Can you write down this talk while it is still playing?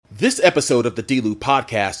This episode of the D-Loop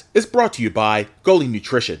podcast is brought to you by Goalie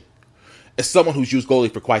Nutrition. As someone who's used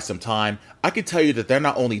Goalie for quite some time, I can tell you that they're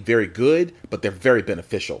not only very good, but they're very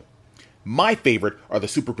beneficial. My favorite are the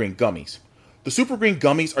Super Green Gummies. The Super Green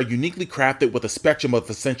Gummies are uniquely crafted with a spectrum of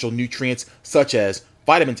essential nutrients such as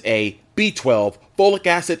vitamins A, B12, folic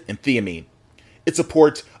acid, and thiamine. It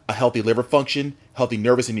supports a healthy liver function, healthy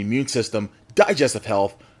nervous and immune system, digestive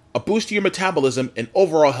health, a boost to your metabolism, and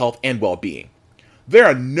overall health and well-being. There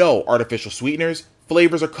are no artificial sweeteners,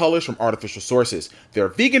 flavors, or colors from artificial sources. They're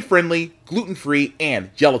vegan-friendly, gluten-free,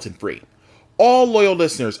 and gelatin-free. All loyal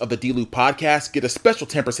listeners of the D-Loop podcast get a special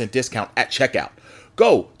 10% discount at checkout.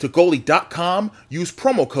 Go to goalie.com, use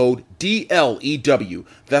promo code DLEW.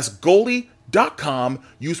 That's goalie.com,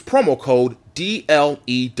 use promo code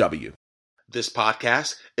DLEW. This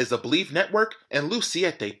podcast is a Believe Network and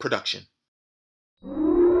Luciete production.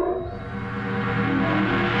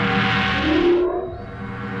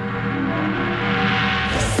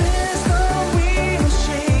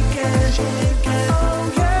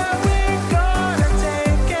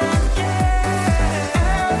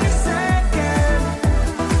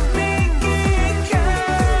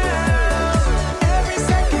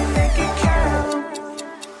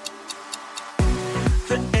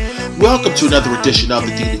 Welcome to another edition of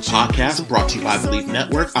the D-Loop podcast brought to you by Believe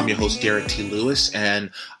Network. I'm your host, Derek T. Lewis, and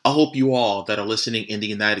I hope you all that are listening in the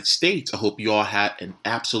United States, I hope you all had an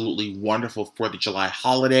absolutely wonderful 4th of July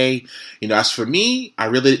holiday. You know, as for me, I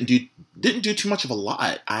really didn't do too much of a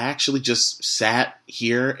lot. I actually just sat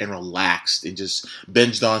here and relaxed and just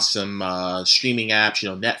binged on some streaming apps,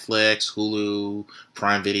 Netflix, Hulu,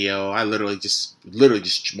 Prime Video. I literally just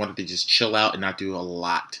wanted to just chill out and not do a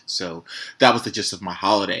lot. So that was the gist of my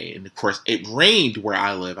holiday. And of course, it rained where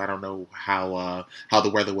I live. I don't know how the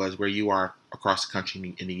weather was where you are across the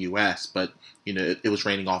country in the U.S., but it was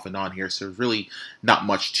raining off and on here, so really not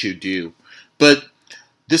much to do. But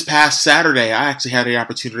this past Saturday, I actually had the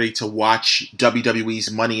opportunity to watch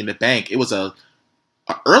WWE's Money in the Bank. It was an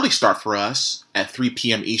early start for us at 3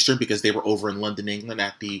 p.m. Eastern because they were over in London, England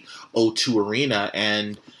at the O2 Arena.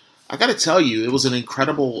 And I got to tell you, it was an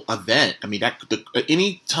incredible event. I mean,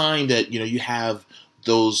 any time that, you have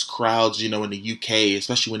those crowds, in the UK,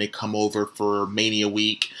 especially when they come over for Mania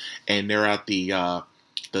week and they're at the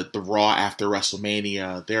Raw after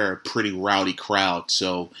WrestleMania, they're a pretty rowdy crowd.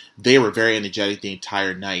 So they were very energetic the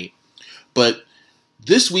entire night. But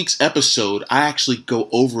this week's episode, I actually go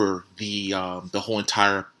over the whole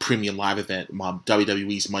entire premium live event,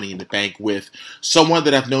 WWE's Money in the Bank, with someone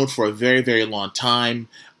that I've known for a very, very long time,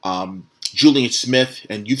 Julian Smith,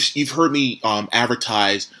 and you've heard me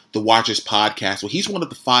advertise the Watchers podcast. Well, he's one of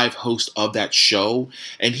the 5 hosts of that show,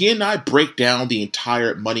 and he and I break down the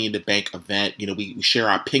entire Money in the Bank event. We share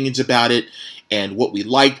our opinions about it and what we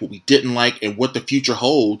liked, what we didn't like, and what the future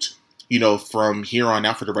holds, from here on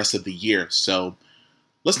out for the rest of the year. So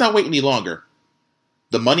let's not wait any longer.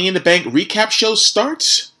 The Money in the Bank recap show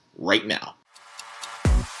starts right now.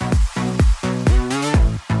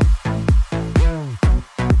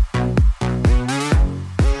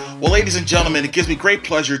 Well, ladies and gentlemen, it gives me great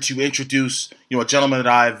pleasure to introduce, a gentleman that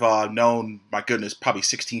I've known, my goodness, probably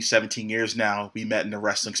 16, 17 years now. We met in the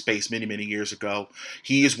wrestling space many, many years ago.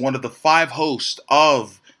 He is one of the 5 hosts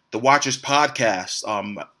of the Watchers podcast.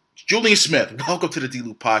 Julian Smith, welcome to the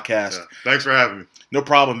D-Loop podcast. Yeah, thanks for having me. No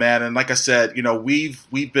problem, man. And like I said,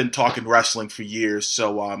 we've been talking wrestling for years.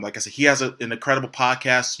 So, like I said, he has an incredible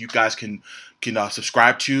podcast. You guys can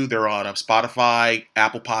subscribe to. They're on Spotify,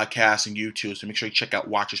 Apple Podcasts, and YouTube. So make sure you check out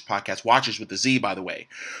Watchers podcast. Watchers with the Z, by the way.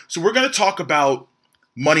 So we're going to talk about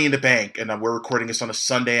Money in the Bank, and we're recording this on a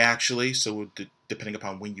Sunday, actually. So depending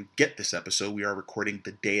upon when you get this episode, we are recording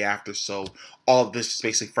the day after. So all of this is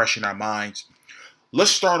basically fresh in our minds.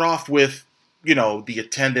 Let's start off with, the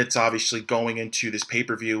attendance, obviously, going into this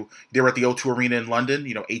pay-per-view. They were at the O2 Arena in London,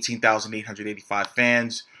 18,885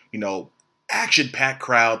 fans, action-packed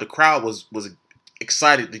crowd. The crowd was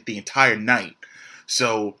excited the entire night.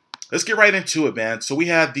 So let's get right into it, man. So we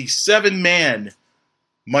had the 7-man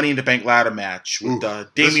Money in the Bank ladder match with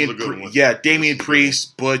Damian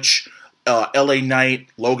Priest, Butch, LA Knight,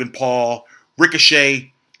 Logan Paul,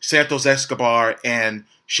 Ricochet, Santos Escobar, and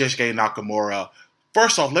Shinsuke Nakamura.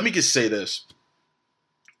 First off, let me just say this.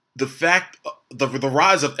 The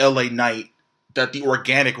rise of LA Knight, that the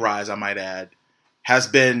organic rise, I might add, has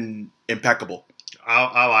been impeccable.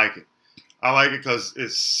 I like it. I like it because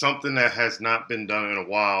it's something that has not been done in a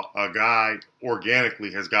while. A guy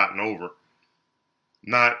organically has gotten over.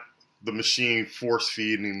 Not the machine force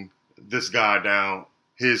feeding this guy down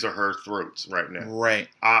his or her throats right now. Right.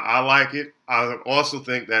 I like it. I also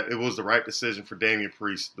think that it was the right decision for Damian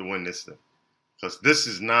Priest to win this thing. Because this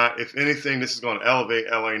is not, if anything, this is going to elevate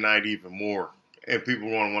LA Knight even more. And people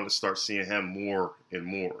are going to want to start seeing him more and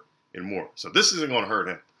more and more. So this isn't going to hurt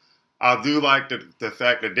him. I do like the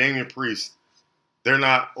fact that Damian Priest, they're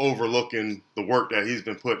not overlooking the work that he's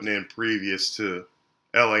been putting in previous to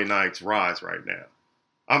LA Knight's rise right now.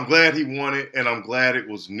 I'm glad he won it, and I'm glad it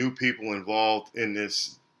was new people involved in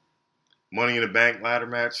this Money in the Bank ladder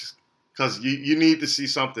match. Because you need to see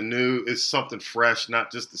something new. It's something fresh,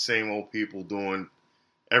 not just the same old people doing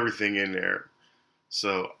everything in there.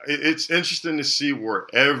 So it's interesting to see where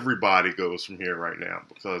everybody goes from here right now.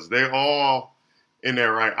 Because they're all in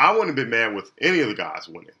there, right? I wouldn't have been mad with any of the guys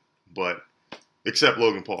winning. But except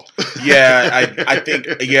Logan Paul. Yeah, I think,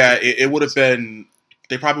 it would have been,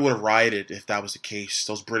 they probably would have rioted if that was the case.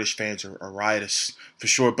 Those British fans are riotous for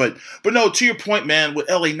sure. But no, to your point, man, with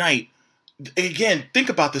LA Knight, again, think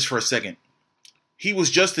about this for a second. He was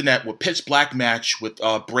just in that pitch black match with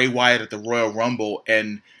Bray Wyatt at the Royal Rumble,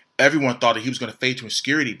 and everyone thought that he was going to fade to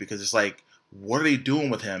obscurity because it's like, what are they doing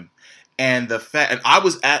with him? And I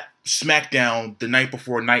was at SmackDown the night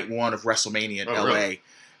before night one of WrestleMania in LA, really?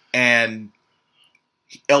 And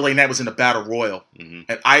LA Knight was in a battle royal, Mm-hmm.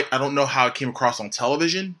 and I don't know how it came across on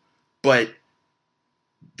television, but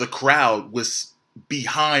the crowd was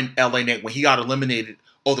behind LA Knight when he got eliminated.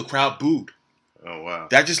 Oh, the crowd booed. Oh, wow.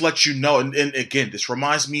 That just lets you know. And again, this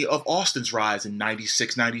reminds me of Austin's rise in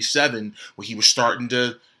 96, 97, where he was starting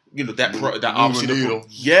to, he was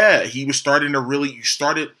starting to really, you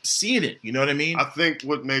started seeing it. You know what I mean? I think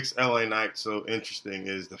what makes LA Knight so interesting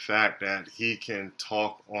is the fact that he can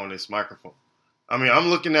talk on this microphone. I mean, I'm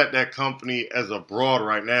looking at that company as a broad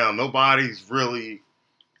right now. Nobody's really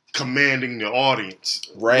commanding the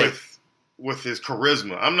audience. Right. With his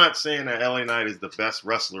charisma. I'm not saying that LA Knight is the best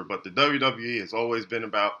wrestler, but the WWE has always been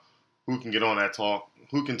about who can get on that talk,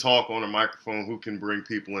 who can talk on a microphone, who can bring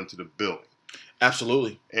people into the building.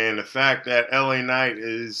 Absolutely. And the fact that LA Knight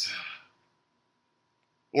is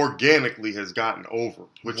organically has gotten over,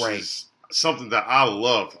 which is something that I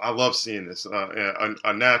love. I love seeing this,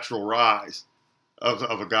 a natural rise of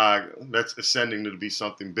a guy that's ascending to be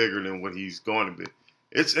something bigger than what he's going to be.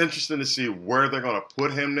 It's interesting to see where they're going to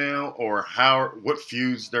put him now, or what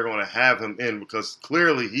feuds they're going to have him in, because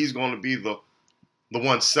clearly he's going to be the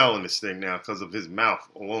one selling this thing now because of his mouth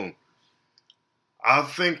alone. I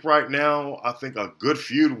think right now, a good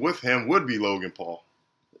feud with him would be Logan Paul,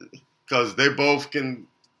 because they both can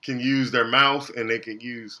use their mouth, and they can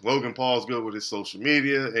use Logan Paul's good with his social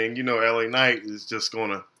media, and LA Knight is just going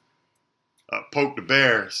to poke the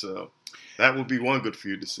bear, so. That would be one good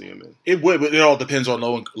feud to see him in. It would, but it all depends on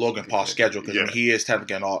Logan Paul's schedule, because he is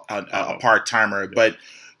technically a part-timer. Yeah. But,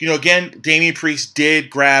 again, Damian Priest did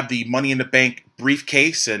grab the Money in the Bank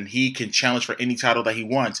briefcase, and he can challenge for any title that he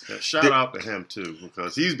wants. Yeah, shout out to him, too,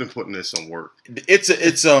 because he's been putting in some work.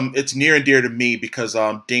 It's near and dear to me because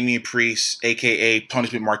Damian Priest, a.k.a.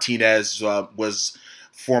 Punishment Martinez, was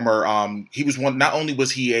former. He was one. Not only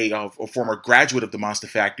was he a former graduate of the Monster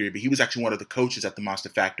Factory, but he was actually one of the coaches at the Monster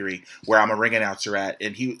Factory, where I'm a ring announcer at.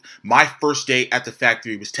 And my first day at the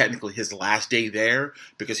factory was technically his last day there,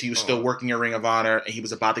 because he was still working at Ring of Honor, and he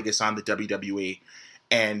was about to get signed to WWE.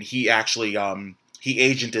 And he actually he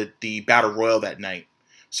agented the Battle Royal that night.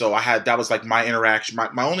 So that was like my interaction,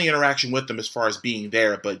 my only interaction with him as far as being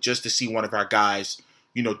there. But just to see one of our guys,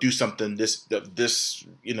 do something this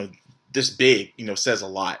big, says a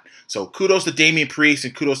lot. So kudos to Damian Priest,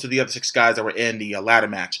 and kudos to the other 6 guys that were in the ladder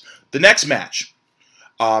match. The next match,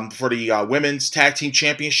 for the Women's Tag Team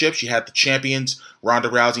Championships, you had the champions Ronda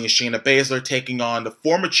Rousey and Shayna Baszler taking on the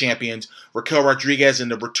former champions Raquel Rodriguez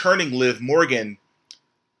and the returning Liv Morgan.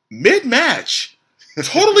 Mid-match,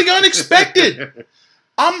 totally unexpected.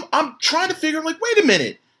 I'm trying to figure, wait a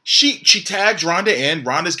minute. She tags Ronda in.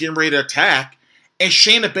 Ronda's getting ready to attack, and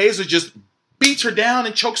Shayna Baszler just beats her down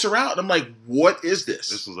and chokes her out. And I'm like, what is this?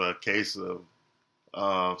 This was a case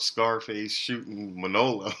of Scarface shooting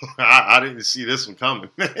Manolo. I didn't see this one coming.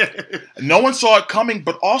 No one saw it coming,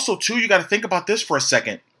 but also, too, you got to think about this for a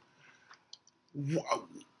second.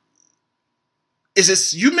 Is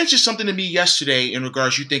this? You mentioned something to me yesterday in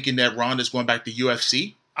regards you thinking that Ronda's going back to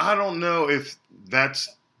UFC? I don't know if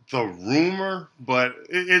that's the rumor, but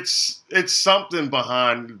it's something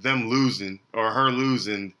behind them losing, or her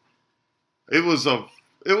losing. It was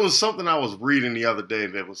something I was reading the other day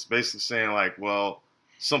that was basically saying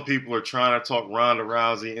some people are trying to talk Ronda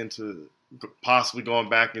Rousey into possibly going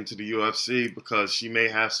back into the UFC because she may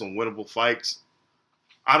have some winnable fights.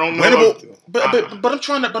 I don't know. But I'm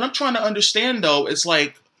trying to understand though. It's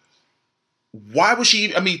like, why was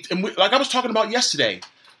she? I mean, like I was talking about yesterday.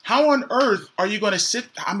 How on earth are you going to sit?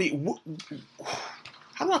 I mean,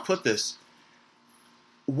 how do I put this?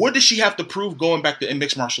 what does she have to prove going back to in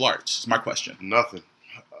mixed martial arts? Is my question. Nothing.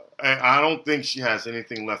 I don't think she has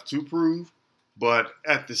anything left to prove. But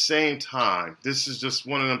at the same time, this is just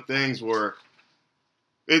one of them things where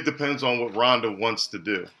it depends on what Ronda wants to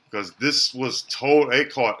do. Because this was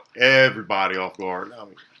it caught everybody off guard. I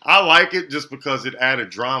mean, I like it just because it added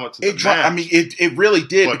drama to the match. I mean, it really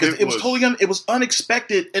did, But because it was totally it was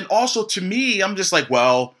unexpected. And also, to me, I'm just like,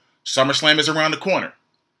 well, SummerSlam is around the corner.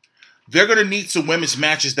 They're going to need some women's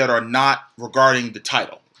matches that are not regarding the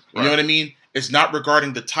title. You know what I mean? It's not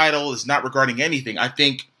regarding the title. It's not regarding anything. I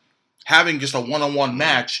think having just a one-on-one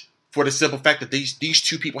match for the simple fact that these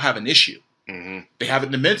two people have an issue. Mm-hmm. They have it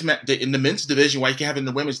in the men's division. Why you can't have it in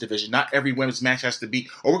the women's division? Not every women's match has to be,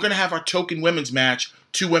 or we're going to have our token women's match,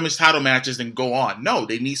 2 women's title matches, and go on. No,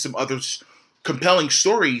 they need some other compelling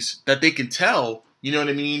stories that they can tell. You know what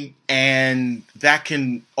I mean? And that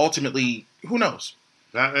can ultimately, who knows?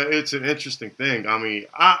 It's an interesting thing. I mean,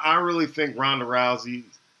 I really think Ronda Rousey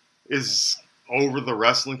is over the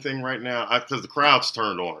wrestling thing right now because the crowd's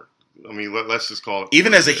turned on her. I mean, let's just call it.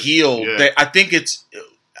 Even as a heel, I think it's,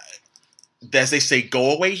 as they say,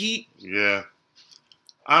 go away heat. Yeah,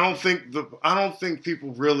 I don't think people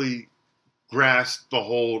really grasp the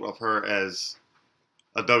hold of her as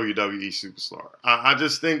a WWE superstar. I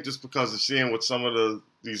just think just because of seeing what some of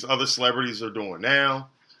these other celebrities are doing now.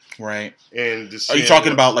 Right. And just are you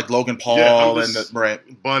talking about like Logan Paul and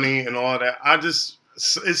Bunny and all that?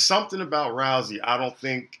 It's something about Rousey I don't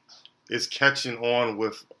think is catching on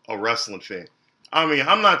with a wrestling fan. I mean,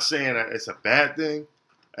 I'm not saying that it's a bad thing.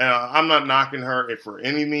 I'm not knocking her for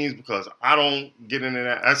any means because I don't get into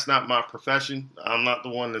that. That's not my profession. I'm not the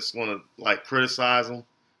one that's going to like criticize them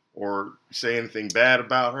or say anything bad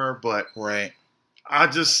about her. But I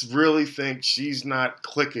just really think she's not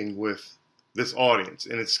clicking with this audience,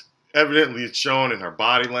 and it's showing in her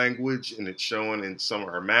body language and it's showing in some of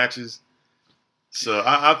her matches. So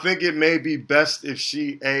I think it may be best if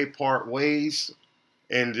she part ways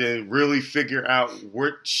and then really figure out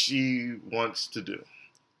what she wants to do.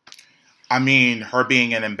 I mean, her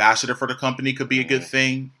being an ambassador for the company could be a good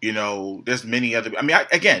thing. You know, there's many other. I mean,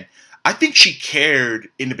 I think she cared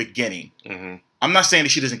in the beginning. Mm-hmm. I'm not saying that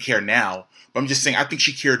she doesn't care now. But I'm just saying, I think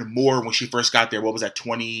she cared more when she first got there. What was that,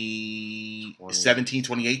 2017,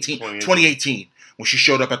 2018? 2018, when she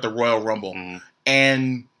showed up at the Royal Rumble. Mm-hmm.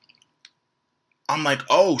 And I'm like,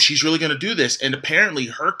 oh, she's really going to do this. And apparently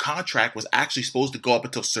her contract was actually supposed to go up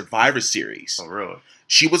until Survivor Series. Oh, really?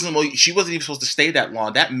 She wasn't even supposed to stay that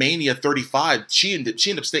long. That Mania 35, she ended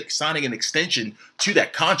up signing an extension to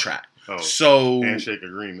that contract. Oh, so handshake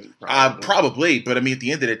agreement. Probably. But I mean, at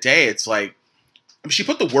the end of the day, it's like, I mean, she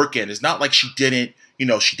put the work in. It's not like she didn't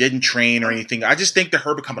train or anything. I just think that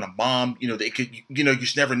her becoming a mom, you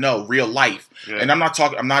just never know, real life. Yeah. And I'm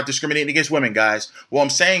not discriminating against women, guys. What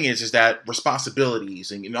I'm saying is that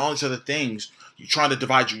responsibilities and all these other things, you're trying to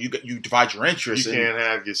divide you divide your interests. You can't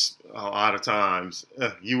have a lot of times.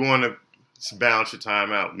 You want to balance your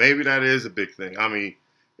time out. Maybe that is a big thing. I mean,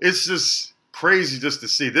 it's just crazy just to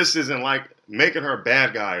see. This isn't like making her a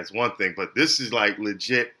bad guy is one thing, but this is like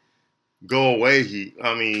legit go away heat.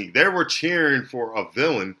 I mean, they were cheering for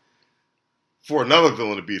another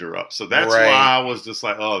villain to beat her up. So that's why I was just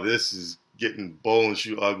like, oh, this is getting bowl and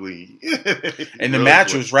shoe ugly. And the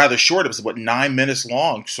match was rather short. It was 9 minutes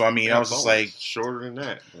long. So I mean, I was just like shorter than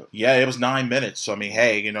that. Yeah, it was 9 minutes. So I mean,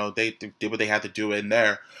 hey, they did what they had to do in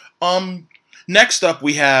there. Next up,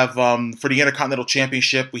 we have for the Intercontinental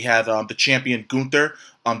Championship, we had the champion Gunther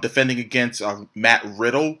defending against Matt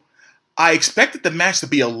Riddle. I expected the match to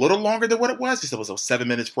be a little longer than what it was. It was 7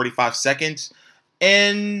 minutes, 45 seconds.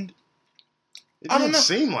 And it didn't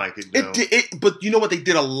seem like it, though. But you know what? They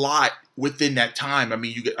did a lot within that time. I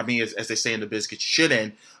mean, as they say in the biz, it should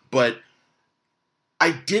end. But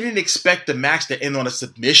I didn't expect the match to end on a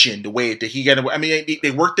submission the way that he got away. I mean,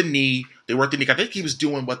 they worked the knee. I think he was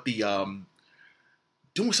doing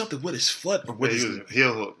doing something with his foot. Or with his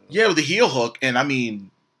heel hook. Yeah, with the heel hook. And, I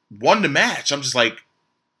mean, won the match. I'm just like,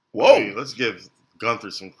 whoa. I mean, let's give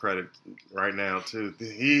Gunther some credit right now, too.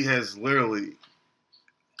 He has literally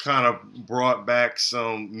kind of brought back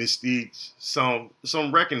some mystique, some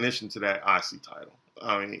recognition to that IC title.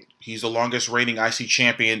 I mean, he's the longest reigning IC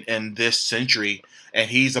champion in this century, and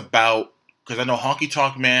he's about, because I know Honky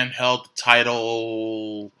Tonk Man held the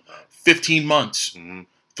title 15 months,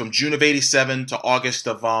 from June of 87 to August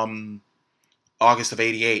of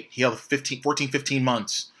 88. He held 15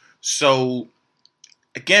 months. So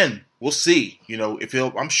again, we'll see.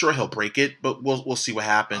 I'm sure he'll break it, but we'll see what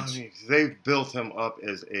happens. I mean, they've built him up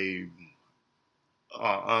as a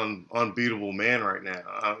unbeatable man right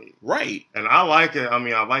now. Right. And I like it. I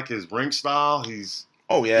mean, I like his ring style. He's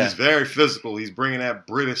Oh, yeah. He's very physical. He's bringing that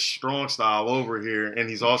British strong style over here, and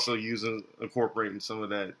he's also incorporating some of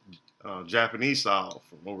that Japanese style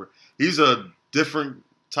from over. He's a different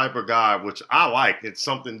type of guy, which I like. It's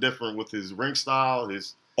something different with his ring style,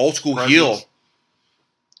 his old school presence, heel,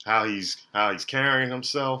 how he's carrying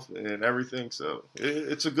himself and everything. So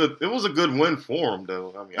it was a good win for him,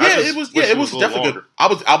 though. I mean, it was definitely good.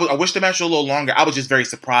 I wish the match was a little longer. I was just very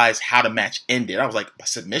surprised how the match ended. I was like,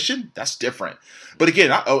 submission? That's different. But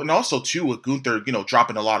again, and also too with Gunther,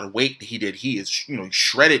 dropping a lot of weight that he did, he is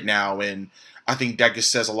shredded now, and I think that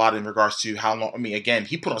just says a lot in regards to how long. I mean, again,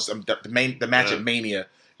 he put on the match at Mania.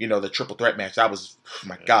 The triple threat match. That was, oh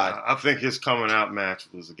my God. I think his coming out match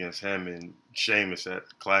was against him and Sheamus at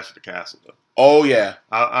Clash of the Castle, though. Oh, yeah.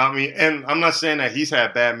 I mean, and I'm not saying that he's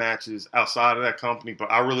had bad matches outside of that company, but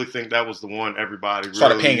I really think that was the one everybody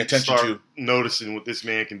started paying attention to. Noticing what this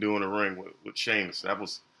man can do in the ring with Sheamus. That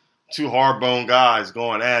was two hard-boned guys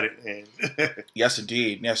going at it. And Yes,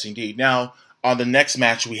 indeed. Yes, indeed. Now, on the next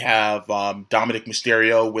match, we have Dominic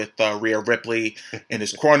Mysterio with Rhea Ripley in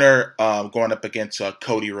his corner, going up against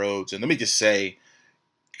Cody Rhodes. And let me just say,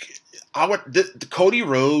 the Cody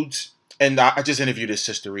Rhodes, and I just interviewed his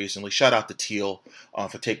sister recently. Shout out to Teal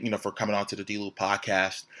for coming on to the D-Loop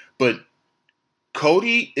podcast. But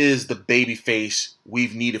Cody is the babyface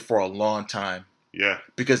we've needed for a long time. Yeah,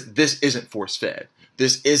 because this isn't force fed.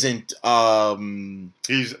 This isn't.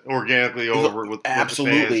 He's organically over with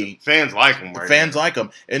absolutely. With the fans like him. Right fans now. like him,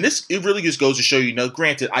 and it really just goes to show you.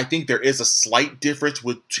 Granted, I think there is a slight difference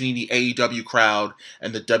between the AEW crowd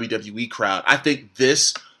and the WWE crowd. I think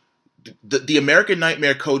the American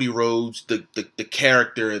Nightmare Cody Rhodes, the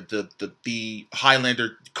character, the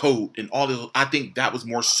Highlander coat, and all of. I think that was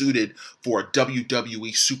more suited for a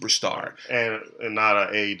WWE superstar and not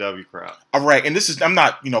an AEW crowd. All right, and this is I'm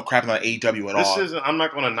not crapping on AEW at all. I'm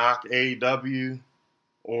not going to knock AEW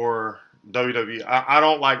or WWE. I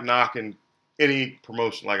don't like knocking any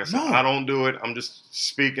promotion. Like I said, I don't do it. I'm just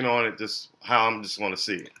speaking on it, just how I'm just going to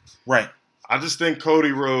see it. Right. I just think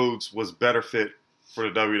Cody Rhodes was better fit for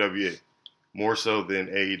the WWE, more so than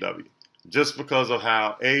AEW. Just because of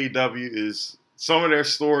how AEW is, some of their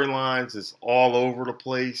storylines is all over the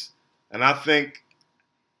place. And I think,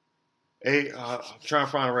 I'm trying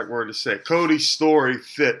to find the right word to say, Cody's story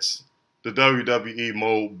fits the WWE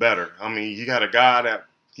mold better. I mean, you got a guy that,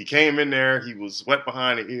 he came in there, he was wet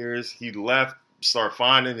behind the ears, he left, started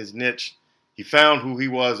finding his niche. He found who he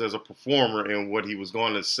was as a performer and what he was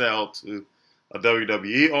going to sell to a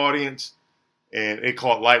WWE audience. And it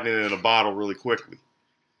caught lightning in a bottle really quickly.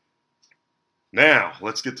 Now,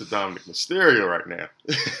 let's get to Dominic Mysterio right now.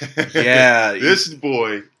 Yeah. This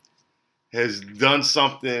boy has done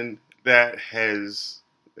something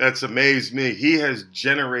that's amazed me. He has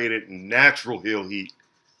generated natural heel heat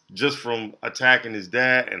just from attacking his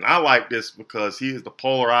dad. And I like this because he is the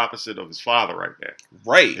polar opposite of his father right now.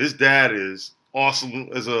 Right. His dad is awesome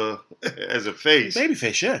as a face.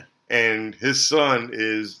 Babyface, yeah. And his son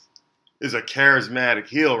is a charismatic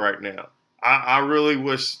heel right now. I really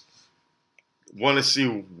want to see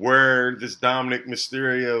where this Dominic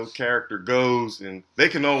Mysterio character goes, and they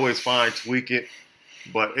can always tweak it.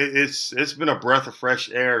 But it's been a breath of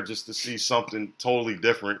fresh air just to see something totally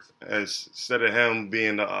different, instead of him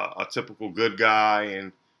being a typical good guy.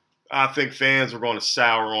 And I think fans were going to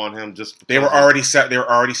sour on him just. They were already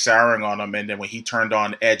souring on him, and then when he turned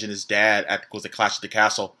on Edge and his dad at the Clash of the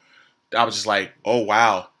Castle, I was just like, oh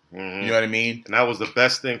wow. Mm-hmm. You know what I mean? And that was the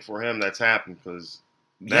best thing for him that's happened, because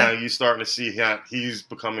now you're starting to see how he's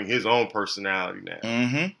becoming his own personality now.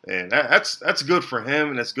 Mm-hmm. And that's good for him,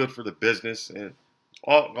 and that's good for the business. And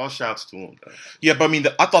all shouts to him, though. Yeah, but I mean,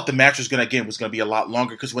 I thought the match was going to be a lot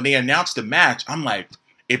longer, because when they announced the match, I'm like,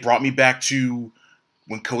 it brought me back to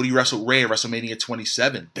when Cody wrestled Rey at WrestleMania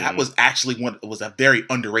 27. That was actually was a very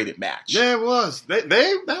underrated match. Yeah, it was.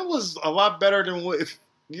 That was a lot better than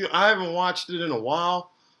I haven't watched it in a while.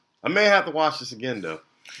 I may have to watch this again, though.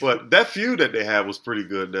 But that feud that they had was pretty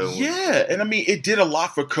good, though. Yeah, and I mean, it did a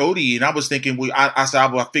lot for Cody, and I was thinking,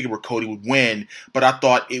 I figured where Cody would win, but I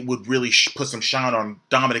thought it would really put some shine on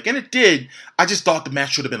Dominic, and it did. I just thought the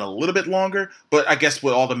match should have been a little bit longer, but I guess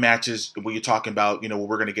with all the matches, when you're talking about, what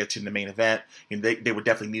we're going to get to in the main event, they would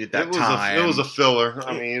definitely need that time. It was a filler.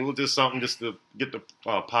 I mean, it was just something just to get the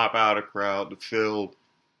pop out of crowd, to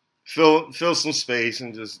fill some space,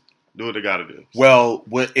 and just do what they got to do. Well,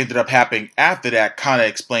 what ended up happening after that kind of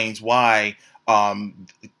explains why Dom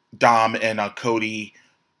and Cody,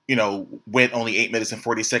 went only 8 minutes and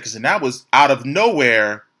 40 seconds. And that was out of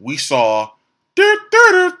nowhere. We saw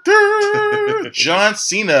John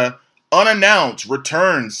Cena unannounced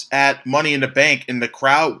returns at Money in the Bank, and the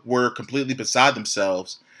crowd were completely beside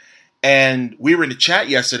themselves. And we were in the chat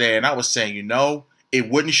yesterday, and I was saying, it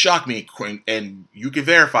wouldn't shock me, and you can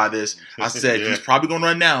verify this. I said he's probably going to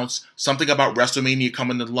announce something about WrestleMania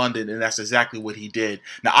coming to London, and that's exactly what he did.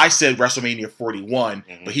 Now, I said WrestleMania 41,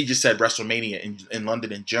 but he just said WrestleMania in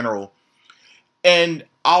London in general. And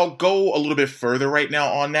I'll go a little bit further right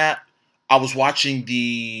now on that. I was watching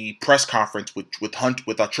the press conference with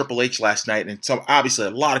Triple H last night, and so obviously a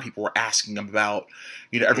lot of people were asking him about,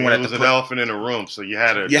 everyone. It was an elephant in the room, so you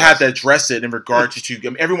had to address it in regards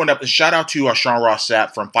to everyone. Shout out to Sean Ross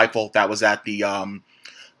Sapp from Fightful that was at the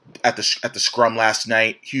scrum last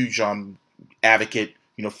night. Huge advocate,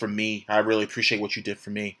 for me. I really appreciate what you did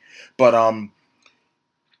for me. But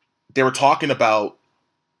they were talking about,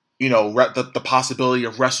 the possibility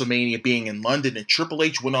of WrestleMania being in London, and Triple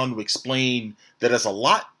H went on to explain that it's a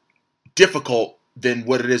lot difficult than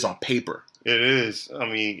what it is on paper. It is. I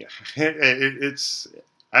mean,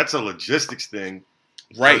 that's a logistics thing,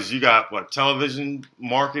 right? Because you got television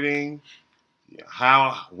marketing.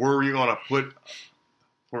 Where are you going to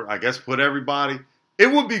put everybody? It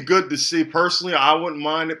would be good to see. Personally, I wouldn't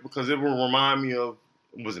mind it because it would remind me of.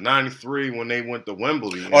 Was it 93 when they went to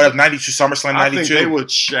Wembley? Oh, that's 92, SummerSlam 92. I think they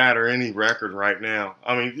would shatter any record right now.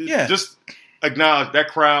 I mean, just acknowledge that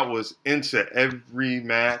crowd was into every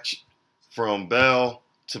match from bell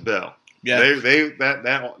to bell. Yeah,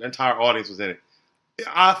 that entire audience was in it.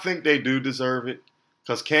 I think they do deserve it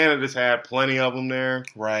because Canada's had plenty of them there.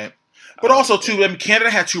 Right. But also, too,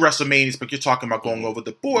 Canada had 2 WrestleManias, but you're talking about going over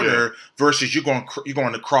the border versus you're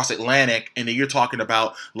going across Atlantic, and then you're talking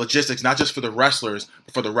about logistics, not just for the wrestlers,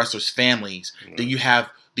 but for the wrestlers' families. Mm-hmm. Then you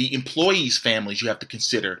have the employees' families you have to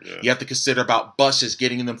consider. Yeah. You have to consider about buses,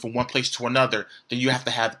 getting them from one place to another. Then you have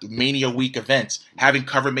to have Mania Week events. Having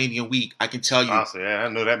covered Mania Week, I can tell you. Honestly, I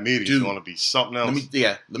know that meeting is going to be something else.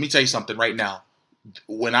 Let me tell you something right now.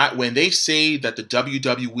 When they say that the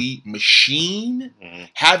WWE machine,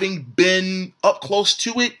 having been up close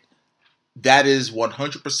to it, that is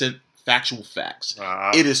 100% factual facts.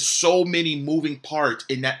 It is so many moving parts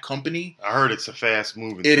in that company. I heard it's a fast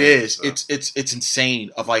moving. It is. So. It's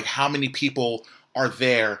insane of how many people are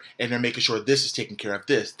there and they're making sure this is taking care of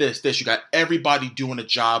this. You got everybody doing a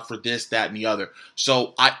job for this, that, and the other.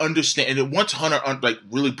 So I understand. And once Hunter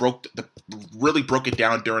really broke it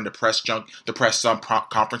down during the press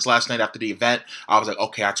conference last night after the event, I was like,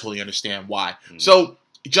 okay, I totally understand why. Mm-hmm. So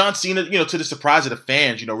John Cena, to the surprise of the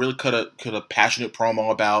fans, really cut a passionate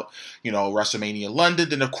promo about, WrestleMania London.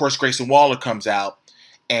 Then of course Grayson Waller comes out,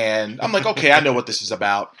 and I'm like, okay, I know what this is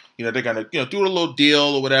about. They're gonna, do a little deal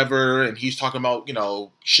or whatever, and he's talking about,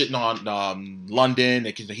 shitting on London,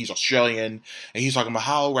 and he's Australian, and he's talking about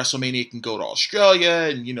how WrestleMania can go to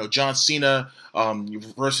Australia, and John Cena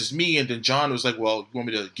versus me, and then John was like, well, you want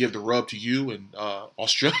me to give the rub to you in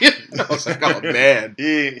Australia? I was like, oh man,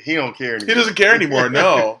 he don't care anymore. He doesn't care anymore,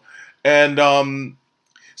 no. And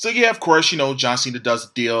so yeah, of course, John Cena does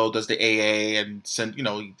the deal, does the AA, and send,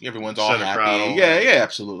 everyone's all happy. Yeah,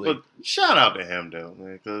 absolutely. But shout out to him though,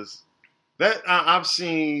 man, because I've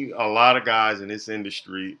seen a lot of guys in this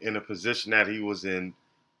industry in a position that he was in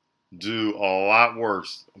do a lot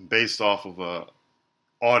worse based off of a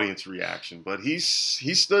audience reaction. But he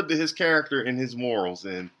stood to his character and his morals,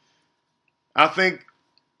 and I think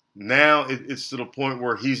now it's to the point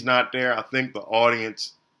where he's not there. I think the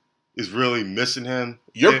audience is really missing him.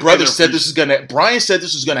 Your brother said Brian said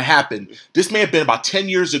this was gonna happen. This may have been about 10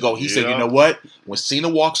 years ago. He said, you know what? When Cena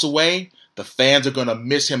walks away, the fans are gonna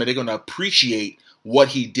miss him and they're gonna appreciate what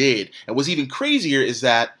he did. And what's even crazier is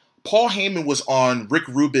that Paul Heyman was on Rick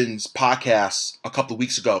Rubin's podcast a couple of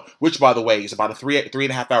weeks ago, which, by the way, is about a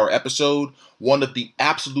 3.5 hour episode. One of the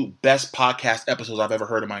absolute best podcast episodes I've ever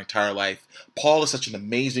heard in my entire life. Paul is such an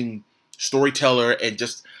amazing storyteller and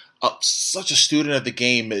just such a student of the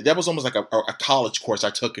game. That was almost like a college course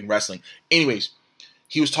I took in wrestling. Anyways,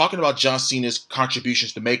 he was talking about John Cena's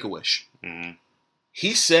contributions to Make-A-Wish. Mm-hmm.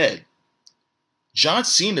 He said John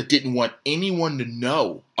Cena didn't want anyone to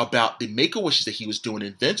know about the Make-A-Wishes that he was doing.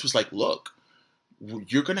 And Vince was like, look,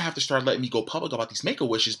 you're going to have to start letting me go public about these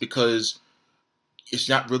Make-A-Wishes because it's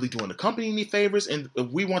not really doing the company any favors. And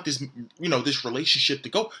we want this, this relationship to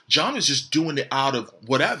go. John is just doing it out of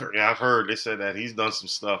whatever. Yeah, I've heard they said that he's done some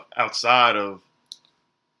stuff outside of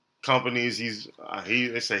companies.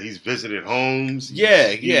 They say he's visited homes.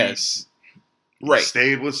 He's right.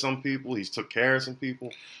 Stayed with some people. He's took care of some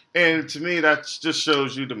people. And to me, that just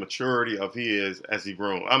shows you the maturity of he is as he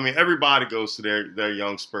grown. I mean, everybody goes to their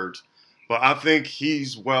young spurts. But I think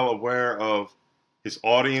he's well aware of his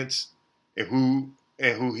audience and who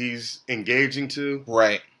he's engaging to.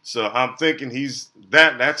 Right. So I'm thinking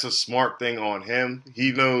that's a smart thing on him.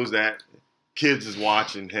 He knows that kids is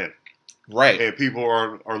watching him. Right. And people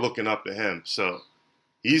are looking up to him. So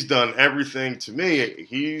he's done everything to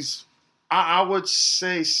me. I would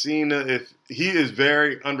say Cena, if he is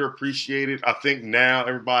very underappreciated. I think now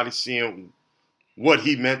everybody's seeing what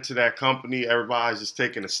he meant to that company. Everybody's just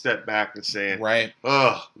taking a step back and saying, right,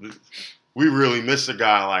 we really miss a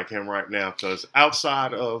guy like him right now. Because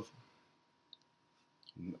outside of,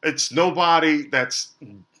 it's nobody that's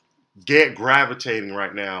gravitating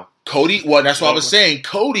right now. Cody, well, that's what I was saying.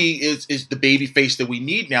 Cody is the baby face that we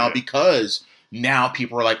need now because now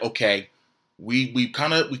people are like, okay, we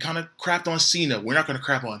kind of crapped on Cena. We're not going to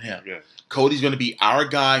crap on him. Yeah. Cody's going to be our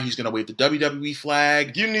guy. He's going to wave the WWE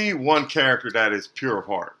flag. You need one character that is pure of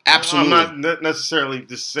heart. Absolutely. I'm not necessarily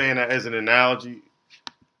just saying that as an analogy.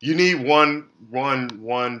 You need one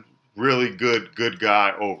really good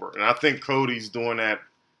guy over. And I think Cody's doing that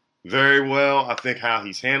very well. I think how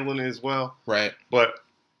he's handling it as well. Right. But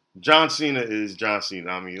John Cena is John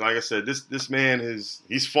Cena. I mean, like I said, this man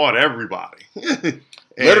he's fought everybody.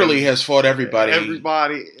 Literally has fought everybody.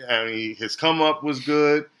 Everybody. I mean, his come up was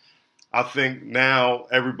good. I think now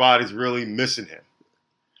everybody's really missing him.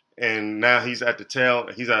 And now he's at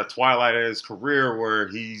a twilight of his career where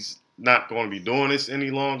he's not going to be doing this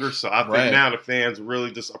any longer. So I think now the fans are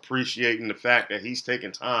really just appreciating the fact that he's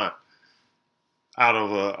taking time out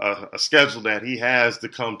of a schedule that he has to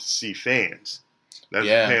come to see fans. That's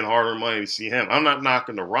paying harder money to see him. I'm not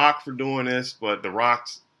knocking The Rock for doing this, but The Rock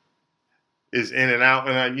is in and out.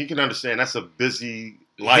 And you can understand that's a busy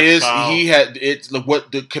lifestyle.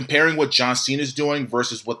 Comparing what John Cena's doing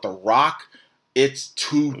versus what The Rock, it's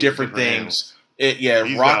two different things.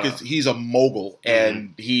 He's a mogul,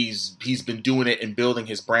 and he's been doing it and building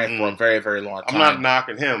his brand for a very, very long time. I'm not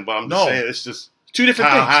knocking him, but I'm just saying it's just two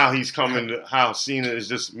different things. How he's coming, how Cena is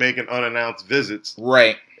just making unannounced visits,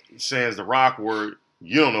 right? Saying The Rock, where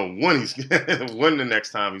you don't know when the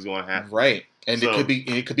next time he's going to happen, right? And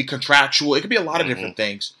it could be contractual. It could be a lot of different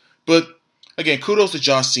things. But again, kudos to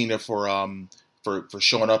John Cena for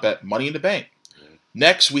showing up at Money in the Bank.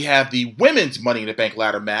 Next, we have the women's Money in the Bank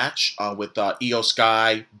ladder match with Io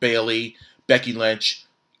Sky, Bayley, Becky Lynch,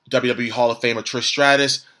 WWE Hall of Famer Trish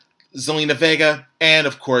Stratus, Zelina Vega, and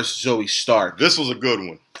of course Zoe Stark. This was a good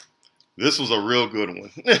one. This was a real good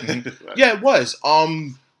one. Yeah, it was.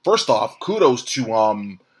 First off, kudos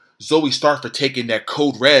to Zoe Stark for taking that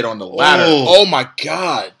code red on the ladder. Oh my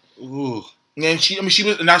God. Ooh. And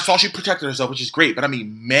I saw she protected herself, which is great. But I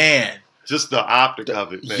mean, man. Just the optic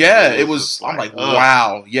of it, man. Yeah, it was I'm like,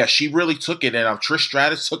 wow. Yeah, she really took it. And Trish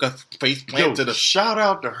Stratus took a face plant to the... Shout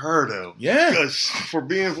out to her, though. Yeah. Because for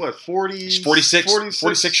being, 40?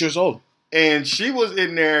 46 years old. And she was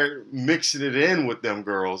in there mixing it in with them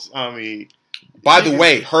girls. I mean... By the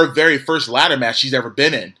way, her very first ladder match she's ever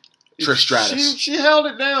been in, Trish Stratus. She held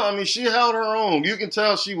it down. I mean, she held her own. You can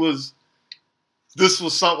tell this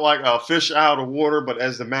was something like a fish out of water, but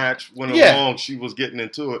as the match went along, she was getting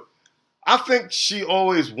into it. I think she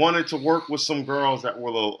always wanted to work with some girls that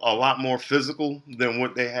were a lot more physical than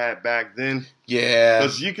what they had back then. Yeah.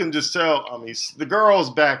 Because you can just tell, I mean, the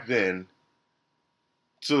girls back then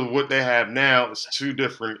to what they have now is two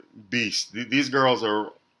different beasts. These girls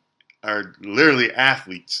are literally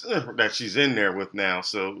athletes that she's in there with now.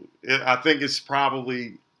 So I think it's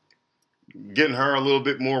probably getting her a little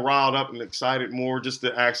bit more riled up and excited more just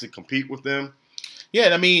to actually compete with them. Yeah,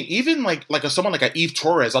 and I mean, even like someone like Eve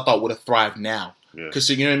Torres, I thought would have thrived now. Because,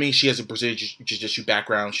 you know what I mean? She has a Brazilian Jiu-Jitsu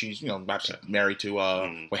background. She's, married to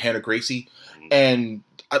with Hannah Gracie. And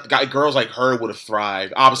girls like her would have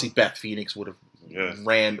thrived. Obviously, Beth Phoenix would have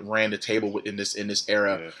ran the table in this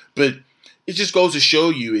era. Yeah. But it just goes to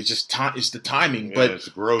show you it's the timing. Yeah, but it's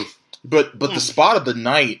growth. But the spot of the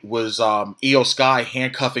night was Io Sky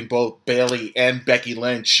handcuffing both Bayley and Becky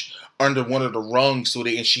Lynch under one of the rungs,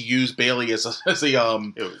 and she used Bayley as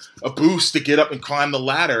a boost to get up and climb the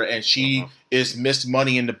ladder, and she is Miss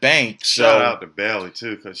Money in the Bank. So shout out to Bayley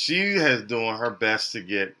too, because she has doing her best to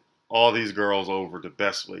get all these girls over the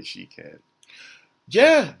best way she can.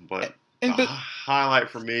 Yeah, but the highlight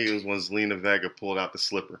for me was when Zelina Vega pulled out the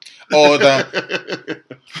slipper. Oh, I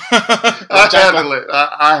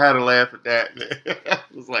had to laugh at that. It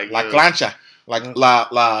was like La Plancha. Was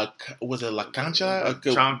it La Cancha?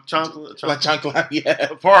 La Chancla, yeah.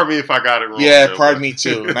 Pardon me if I got it wrong. Yeah, pardon me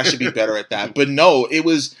too. And I should be better at that. But no, that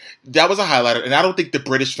was a highlighter. And I don't think the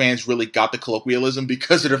British fans really got the colloquialism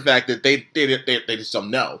because of the fact that they just don't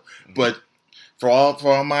know. But for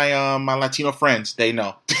all my my Latino friends, they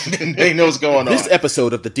know. They know what's going on. This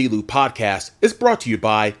episode of the D-Loop podcast is brought to you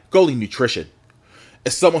by Goalie Nutrition.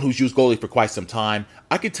 As someone who's used Goalie for quite some time,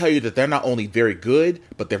 I can tell you that they're not only very good,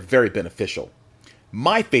 but they're very beneficial.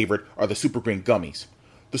 My favorite are the Super Green Gummies.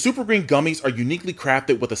 The Super Green Gummies are uniquely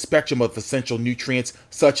crafted with a spectrum of essential nutrients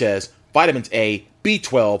such as vitamins A,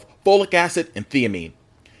 B12, folic acid, and thiamine.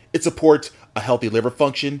 It supports a healthy liver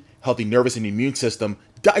function, healthy nervous and immune system,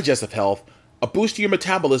 digestive health, a boost to your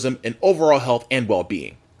metabolism, and overall health and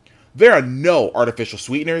well-being. There are no artificial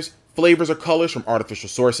sweeteners, flavors, or colors from artificial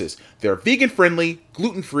sources. They're vegan-friendly,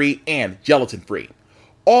 gluten-free, and gelatin-free.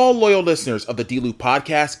 All loyal listeners of the D-Loop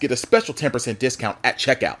podcast get a special 10% discount at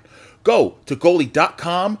checkout. Go to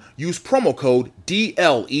goalie.com, use promo code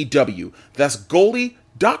DLEW. That's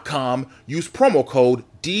goalie.com, use promo code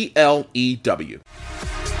DLEW.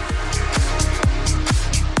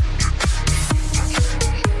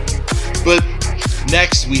 But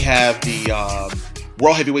next we have the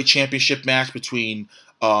World Heavyweight Championship match between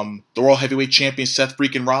the World Heavyweight Champion Seth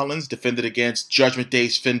freaking Rollins defended against Judgment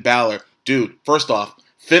Day's Finn Balor. Dude, first off,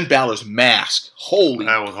 Finn Balor's mask. Holy.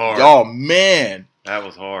 That was hard. Oh, man. That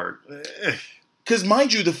was hard. Because,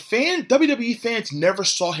 mind you, WWE fans never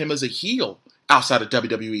saw him as a heel outside of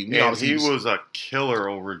WWE. And he was a killer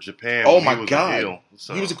over Japan. Oh, my God. Heel,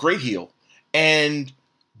 so. He was a great heel. And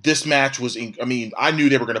this match was, I knew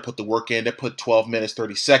they were going to put the work in. They put 12 minutes,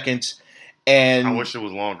 30 seconds. And I wish it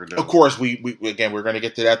was longer, though. Of course, we're going to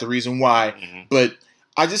get to that, the reason why. Mm-hmm. But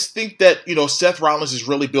I just think that, Seth Rollins is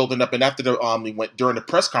really building up. And after during the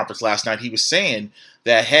press conference last night, he was saying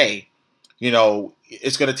that, hey,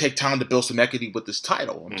 it's going to take time to build some equity with this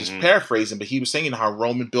title. I'm just paraphrasing, but he was saying how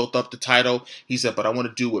Roman built up the title. He said, but I want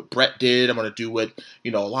to do what Brett did. I'm going to do what, a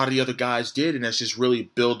lot of the other guys did. And that's just really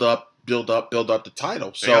build up the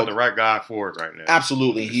title. So they got the right guy for it right now.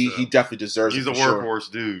 Absolutely. He definitely deserves it. He's a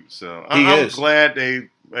workhorse dude. So I'm glad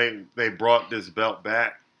they brought this belt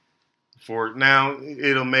back for it. Now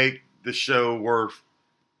it'll make the show worth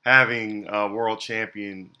having a world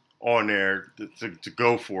champion on there to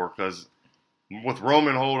go for, because with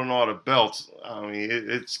Roman holding all the belts,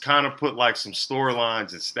 it's kind of put like some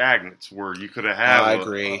storylines in stagnates where you could have had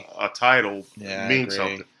a title mean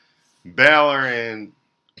something. Balor and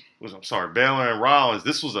Rollins,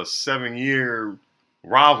 this was a 7-year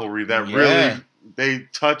rivalry that really they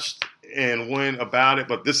touched and went about it,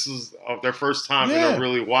 but this is their first time in a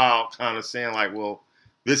really while kind of saying like, well,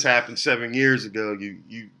 this happened 7 years ago.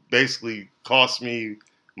 You basically cost me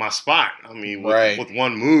my spot. With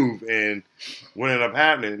one move, and what ended up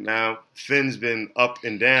happening? Now Finn's been up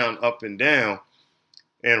and down,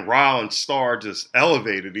 and Rollins' star just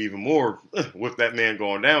elevated even more with that man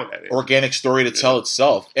going down with that. Organic story to tell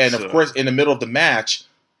itself, and of course, in the middle of the match,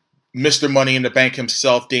 Mr. Money in the Bank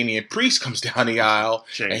himself, Damian Priest, comes down the aisle,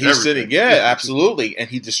 and he's sitting, absolutely, and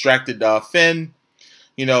he distracted Finn,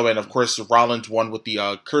 and of course Rollins won with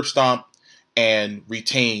the curb stomp and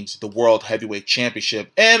retains the World Heavyweight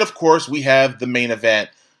Championship. And, of course, we have the main event,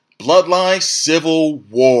 Bloodline Civil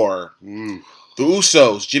War. Ooh. The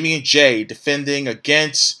Usos, Jimmy and Jay, defending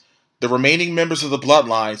against the remaining members of the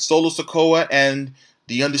Bloodline, Solo Sikoa and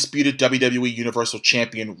the undisputed WWE Universal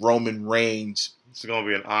Champion, Roman Reigns. It's going to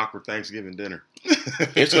be an awkward Thanksgiving dinner.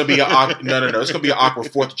 It's going to be an awkward, no. It's going to be an awkward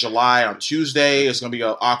 4th of July on Tuesday. It's going to be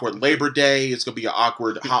an awkward Labor Day. It's going to be an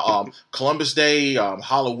awkward Columbus Day,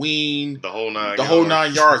 Halloween. The whole 9 yards. Whole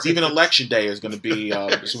 9 yards. Even Election Day is going to be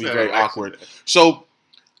very awkward. So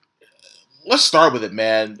let's start with it,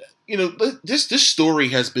 man. This story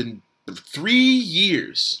has been 3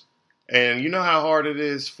 years. And you know how hard it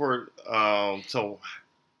is for,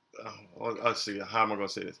 let's see, how am I going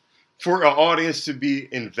to say this? For an audience to be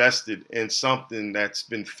invested in something that's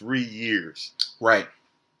been 3 years. Right.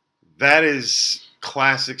 That is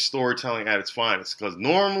classic storytelling at its finest. Because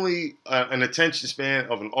normally an attention span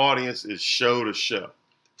of an audience is show to show.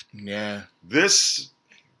 Yeah. This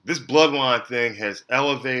Bloodline thing has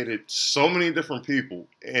elevated so many different people.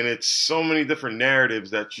 And it's so many different narratives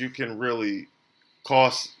that you can really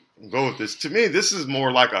go with this. To me, this is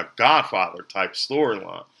more like a Godfather type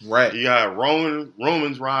storyline. Right. You got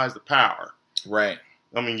Roman's rise to power. Right.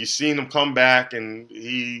 You seen him come back, and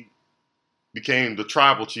he became the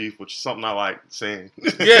tribal chief, which is something I like saying.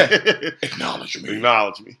 Yeah. Acknowledge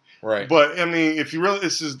me. Right. But, if you really,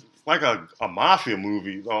 this is like a mafia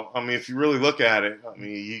movie. If you really look at it,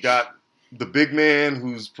 you got the big man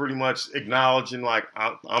who's pretty much acknowledging, like,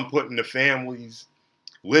 I'm putting the family's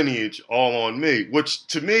lineage all on me, which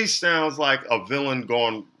to me sounds like a villain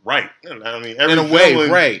gone right. Every in a way,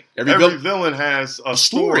 villain, right. Every villain has a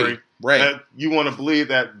story right. that you want to believe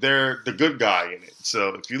that they're the good guy in it. So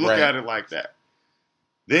if you look at it like that,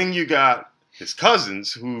 then you got his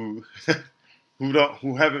cousins who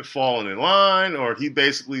haven't fallen in line, or he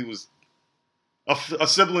basically was a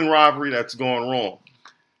sibling rivalry that's going wrong.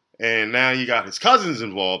 And now you got his cousins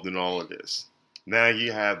involved in all of this. Now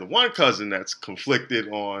you have the one cousin that's conflicted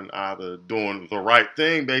on either doing the right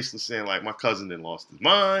thing, basically saying, like, my cousin then lost his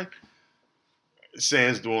mind, saying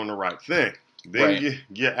he's doing the right thing. Then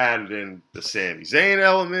you added in the Sami Zayn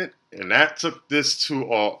element, and that took this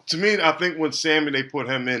to me, I think when Sami, they put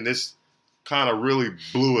him in, this kind of really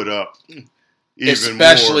blew it up.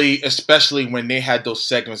 Especially when they had those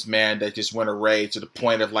segments, man, that just went array to the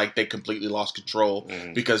point of like they completely lost control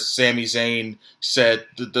because Sami Zayn said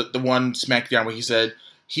the one SmackDown where he said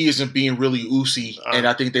he isn't being really oozy, and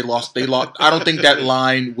I think they lost. I don't think that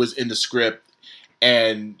line was in the script,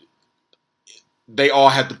 and they all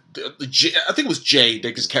had I think it was Jay.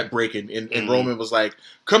 They just kept breaking, and Roman was like,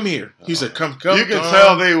 "Come here." He said, "Come." You can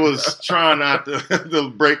tell they was trying not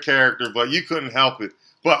to break character, but you couldn't help it.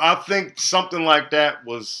 But I think something like that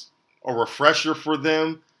was a refresher for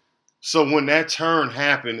them. So when that turn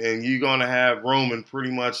happened and you're going to have Roman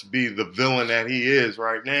pretty much be the villain that he is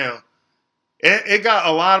right now, it got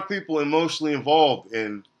a lot of people emotionally involved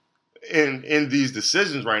in these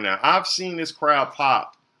decisions right now. I've seen this crowd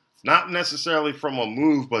pop, not necessarily from a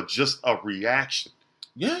move, but just a reaction.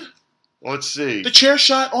 Yeah. Let's see. The chair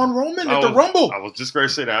shot on Roman at the Rumble. I was just going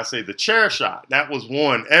to say that. I say the chair shot. That was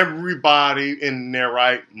one. Everybody in their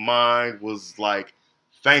right mind was like,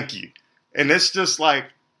 thank you. And it's just like,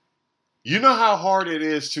 you know how hard it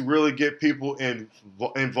is to really get people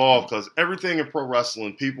involved, because everything in pro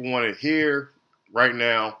wrestling, people want it here, right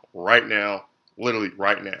now, literally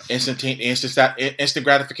right now. Instant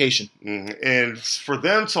gratification. Mm-hmm. And for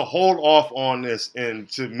them to hold off on this and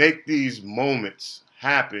to make these moments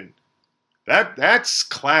happen, that's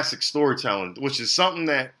classic storytelling, which is something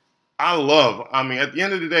that I love. I mean, at the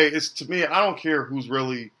end of the day, it's, to me, I don't care who's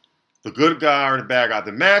really the good guy or the bad guy.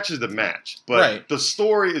 The match is the match, but the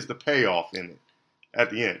story is the payoff in it at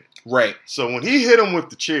the end. Right. So when he hit him with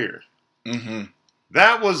the chair,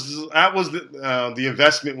 that was the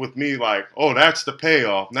investment with me. Like, oh, that's the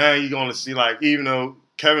payoff. Now you're going to see, like, even though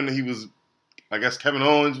Kevin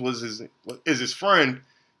Owens is his friend.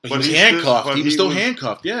 But he was handcuffed. He was still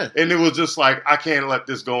handcuffed, yeah. And it was just like, I can't let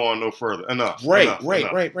this go on no further. Enough.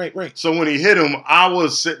 Right. So when he hit him, I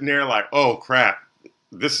was sitting there like, oh, crap.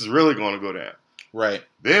 This is really going to go down. Right.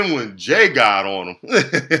 Then when Jay got on him,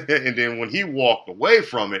 and then when he walked away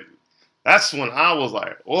from it, that's when I was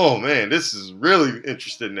like, oh, man, this is really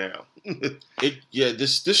interesting now.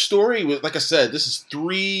 This story, like I said, this is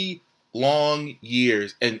 3 long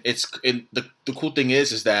years. And the cool thing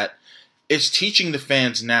is that it's teaching the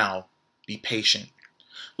fans now, be patient.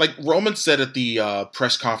 Like Roman said at the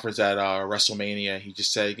press conference at WrestleMania, he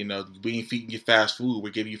just said, we ain't feeding you fast food,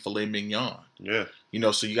 we're giving you filet mignon. Yeah.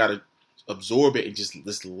 So you got to absorb it and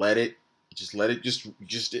just let it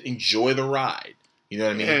enjoy the ride. You know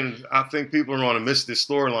what I mean? And I think people are going to miss this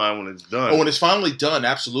storyline when it's done. Oh, when it's finally done,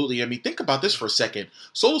 absolutely. I mean, think about this for a second.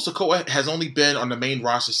 Solo Sikoa has only been on the main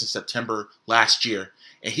roster since September last year.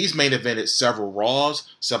 And he's main evented several Raws,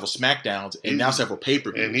 several SmackDowns, and now several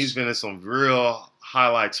pay-per-views. And he's been in some real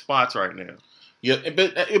highlight spots right now. Yeah,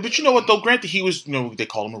 but you know what, though? Granted, he was, they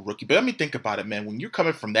call him a rookie. But I mean, think about it, man. When you're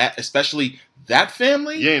coming from that, especially that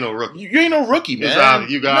family. You ain't no rookie. You ain't no rookie, man. It's either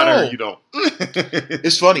you got it or you don't.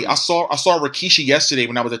 It's funny. I saw Rikishi yesterday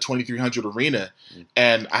when I was at 2300 Arena,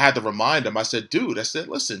 and I had to remind him. I said, dude,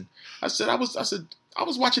 listen. I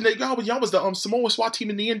was watching that. Y'all was the Samoa SWAT team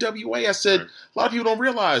in the NWA. I said, a lot of people don't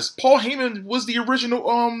realize Paul Heyman was the original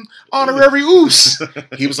honorary Oos.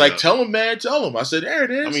 He was like, tell him, man, tell him. I said, there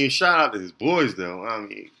it is. I mean, shout out to his boys, though. I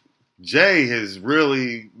mean, Jay has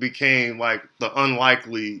really became like the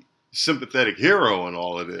unlikely sympathetic hero in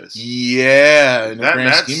all of this. Yeah, in the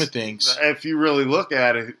grand scheme of things. If you really look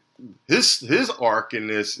at it, his arc in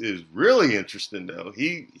this is really interesting, though.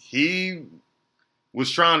 He was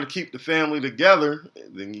trying to keep the family together.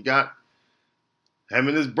 Then you got him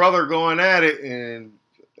and his brother going at it. And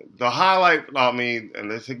the highlight,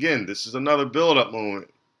 this is another build-up moment.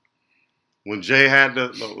 When Jay had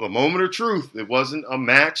the moment of truth, it wasn't a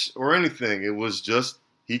match or anything. It was just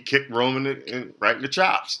he kicked Roman right in the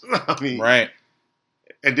chops. Right.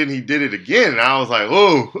 And then he did it again. And I was like,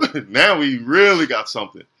 oh, now we really got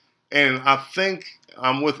something. And I think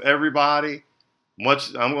I'm with everybody.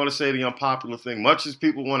 I'm going to say the unpopular thing. Much as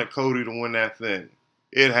people wanted Cody to win that thing,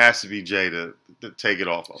 it has to be Jay to take it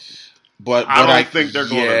off of him. But I don't think they're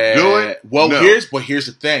going to do it. Well, no. Here's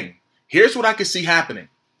the thing. Here's what I can see happening.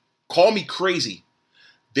 Call me crazy.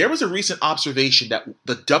 There was a recent observation that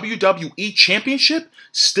the WWE Championship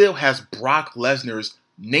still has Brock Lesnar's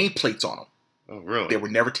nameplates on them. Oh, really? They were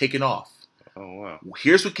never taken off. Oh, wow.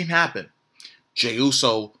 Here's what can happen. Jey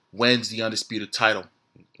Uso wins the undisputed title.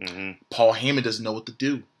 Mm-hmm. Paul Heyman doesn't know what to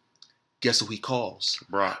do. Guess who he calls?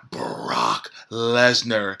 Brock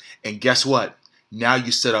Lesnar. And guess what? Now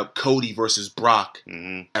you set up Cody versus Brock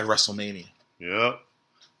at WrestleMania. Yep.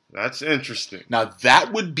 That's interesting. Now,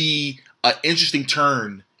 that would be an interesting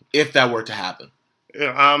turn if that were to happen.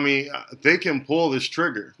 Yeah, I mean, they can pull this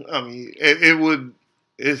trigger. I mean, it would.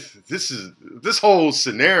 If this whole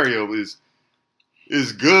scenario is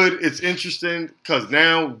good. It's interesting because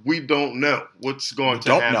now we don't know what's going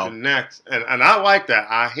to happen next, and I like that.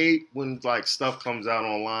 I hate when like stuff comes out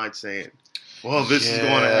online saying, "Well, this is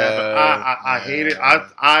going to happen." I hate it.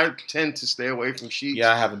 I tend to stay away from sheets.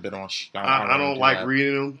 Yeah, I haven't been on. I don't like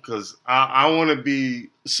reading them because I want to be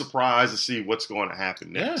surprised to see what's going to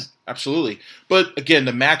happen next. Yeah, absolutely. But again,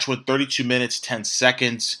 the match went 32 minutes 10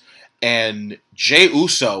 seconds, and Jey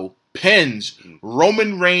Uso pins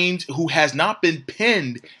Roman Reigns, who has not been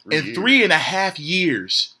pinned in 3.5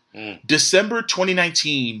 years. December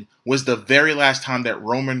 2019 was the very last time that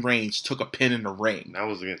Roman Reigns took a pin in the ring. That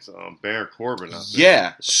was against Baron Corbin.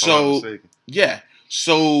 Yeah. So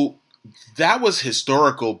that was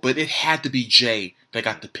historical, but it had to be Jey that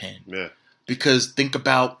got the pin. Yeah. Because think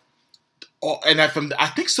about,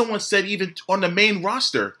 I think someone said even on the main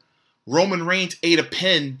roster, Roman Reigns ate a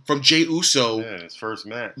pin from Jey Uso. Yeah, his first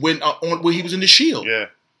match when he was in the Shield. Yeah.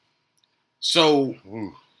 So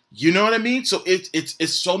you know what I mean. So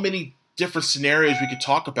it's so many different scenarios we could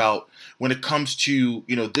talk about when it comes to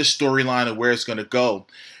this storyline and where it's going to go.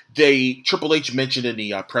 Triple H mentioned in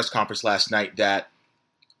the press conference last night that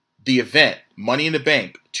the event Money in the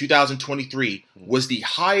Bank 2023 was the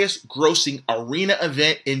highest grossing arena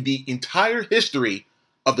event in the entire history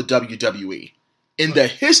of the WWE. In the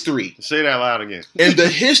history. Say that loud again. In the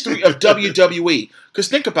history of WWE. Because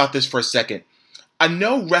think about this for a second. I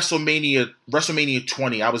know WrestleMania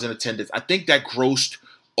 20, I was in attendance. I think that grossed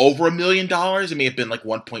over $1 million. It may have been like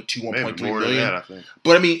 1.2, 1.3 million. That, I think.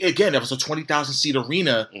 But I mean, again, it was a 20,000 seat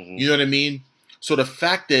arena. You know what I mean? So the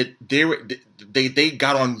fact that they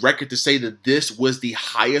got on record to say that this was the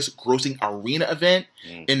highest grossing arena event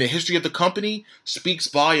in the history of the company speaks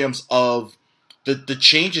volumes of the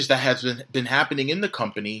changes that has been happening in the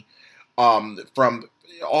company, from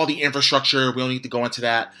all the infrastructure. We don't need to go into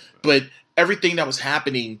that, but everything that was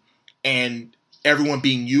happening and everyone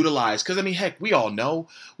being utilized. Because I mean, heck, we all know.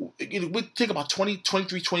 We think about 20,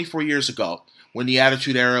 23, 24 years ago when the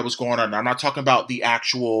Attitude Era was going on. I'm not talking about the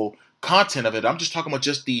actual content of it. I'm just talking about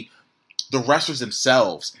just the wrestlers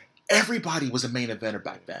themselves. Everybody was a main eventer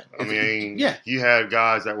back then. I mean, you had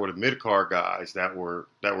guys that were the mid-card guys that were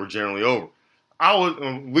generally over.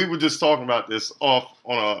 We were just talking about this off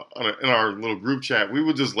in our little group chat. We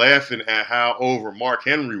were just laughing at how over Mark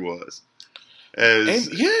Henry was. As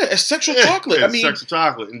Sexual Chocolate. Sexual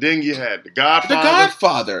Chocolate. And then you had the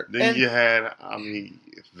Godfather. Then you had,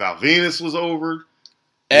 Val Venus was over.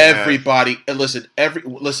 Everybody, and listen,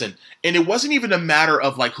 and it wasn't even a matter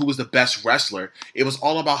of like who was the best wrestler. It was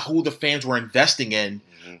all about who the fans were investing in,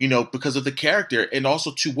 because of the character, and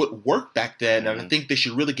also to what worked back then. And I think they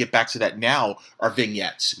should really get back to that now. Are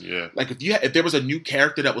vignettes? Yeah, like if there was a new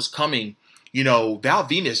character that was coming, Val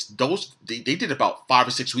Venus, they did about 5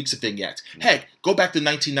 or 6 weeks of vignettes. Heck, go back to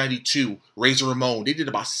 1992, Razor Ramon. They did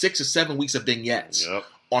about 6 or 7 weeks of vignettes. Yep.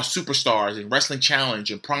 On Superstars and Wrestling Challenge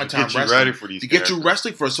and Primetime Wrestling. Ready for these to get you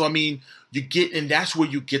wrestling for it. So, I mean, and that's where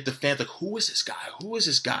you get the fans like, who is this guy? Who is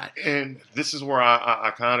this guy? And this is where I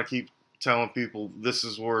kind of keep telling people, this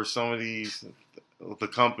is where some of the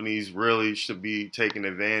companies really should be taking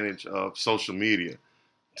advantage of social media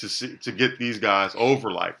to get these guys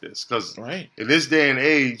over like this. Because in this day and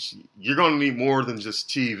age, you're going to need more than just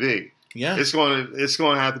TV. Yeah. It's going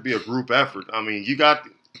to have to be a group effort. I mean, you got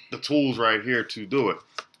the tools right here to do it.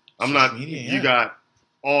 You got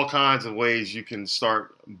all kinds of ways you can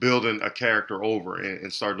start building a character over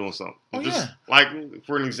and start doing something. Like,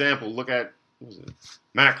 for an example, look at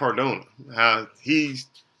Matt Cardona. How he's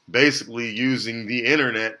basically using the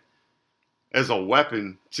internet as a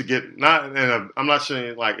weapon to get, I'm not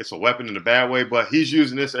saying like it's a weapon in a bad way, but he's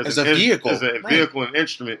using this as a vehicle and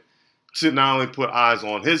instrument to not only put eyes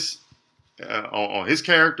on his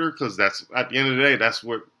character, because that's, at the end of the day, that's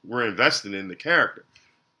what we're investing in, the character.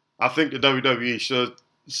 I think the WWE should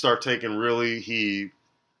start taking really heed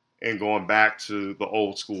and going back to the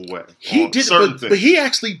old school way. He did, but he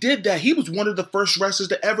actually did that. He was one of the first wrestlers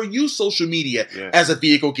to ever use social media as a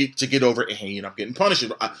vehicle to get over. Hey, I'm getting punished.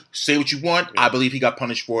 Say what you want. I believe he got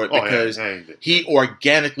punished for it because he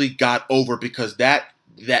organically got over, because that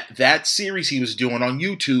series he was doing on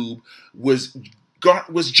YouTube was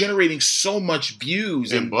generating so much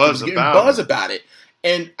views and buzz about it.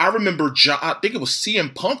 And I remember I think it was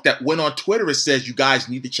CM Punk that went on Twitter and says, "You guys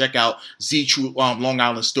need to check out Z True Long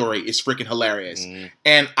Island Story. It's freaking hilarious."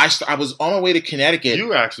 And I was on my way to Connecticut.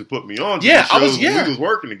 You actually put me on. Yeah, I was. Yeah, we was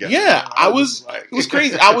working together. Yeah, I was. Like, it was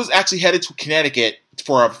crazy. I was actually headed to Connecticut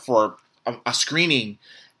for a screening.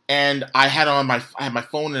 And I had my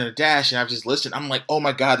phone in a dash, and I was just listening. I'm like, oh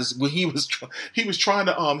my god! This when he was trying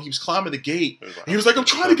to he was climbing the gate. He was like, I'm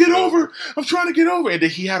trying to get over. I'm trying to get over. And then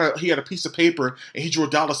he had a piece of paper, and he drew a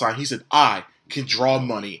dollar sign. He said, I can draw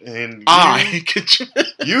money, and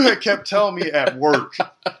you had kept telling me at work.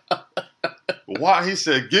 Why? He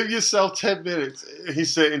said, give yourself 10 minutes. He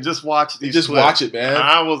said, and just watch these clips. Watch it, man. And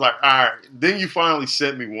I was like, all right. Then you finally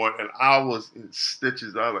sent me one, and I was in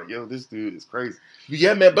stitches. I was like, yo, this dude is crazy.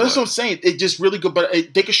 Yeah, man. But that's what I'm saying. It just really good. But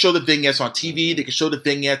they can show the vignettes on TV. They can show the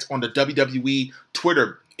vignettes on the WWE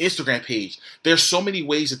Twitter, Instagram page. There's so many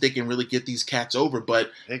ways that they can really get these cats over.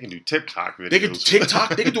 But they can do TikTok videos. They can do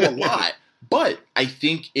TikTok. They can do a lot. But I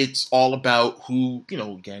think it's all about who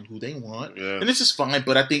they want. Yeah. And this is fine,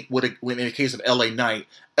 but I think when in the case of LA Knight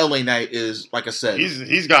is, like I said,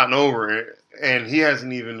 he's gotten over it, and he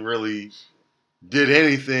hasn't even really did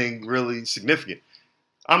anything really significant.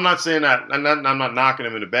 I'm not saying that. I'm not knocking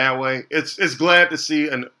him in a bad way. It's glad to see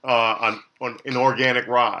an organic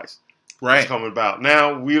rise. Right. Coming about.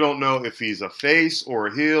 Now, we don't know if he's a face or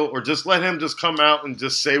a heel, or just let him just come out and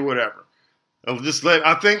just say whatever.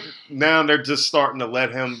 I think now they're just starting to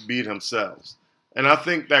let him be themselves. And I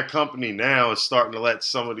think that company now is starting to let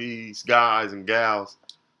some of these guys and gals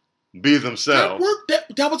be themselves.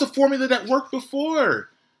 That was a formula that worked before.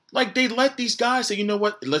 Like, they let these guys say, you know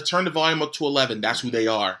what, let's turn the volume up to 11. That's who they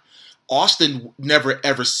are. Austin never,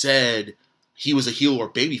 ever said he was a heel or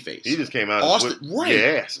babyface. He just came out right.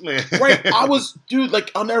 Yes, man. Right.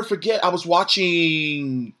 I'll never forget. I was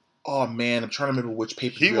watching... Oh, man, I'm trying to remember which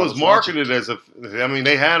paper. He was marketed as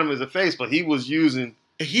they had him as a face, but he was using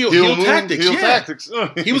heel tactics. Tactics.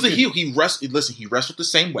 He was a heel. He wrestled the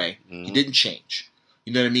same way. Mm-hmm. He didn't change.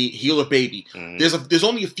 You know what I mean? Heel or baby. Mm-hmm. There's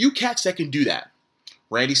only a few cats that can do that.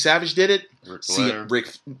 Randy Savage did it. Ric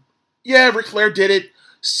Flair did it.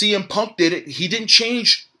 CM Punk did it. He didn't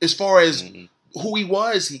change as far as who he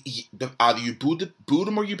was. Either you booed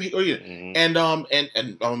him or you paid. And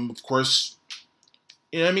of course.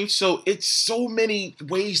 You know what I mean? So it's so many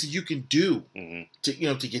ways that you can do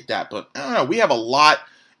to get that. But I don't know. We have a lot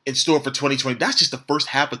in store for 2020. That's just the first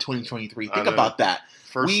half of 2023. Think about that.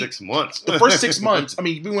 First 6 months. The first 6 months. I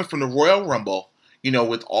mean, we went from the Royal Rumble,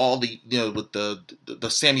 with all the, with the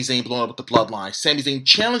Sami Zayn blowing up with the bloodline. Sami Zayn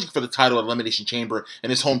challenging for the title at Elimination Chamber in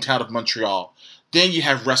his hometown of Montreal. Then you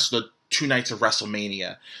have the 2 nights of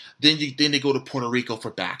WrestleMania. Then they go to Puerto Rico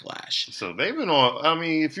for Backlash. So they've been on. I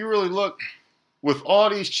mean, if you really look. With all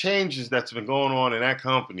these changes that's been going on in that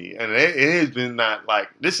company, and it has been not like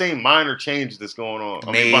this ain't minor changes that's going on.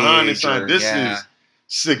 I mean, behind the sign, this is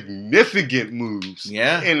significant moves.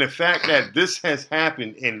 Yeah, and the fact that this has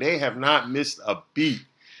happened and they have not missed a beat.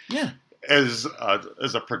 Yeah, as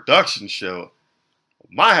a production show,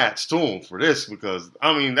 my hat's to them for this because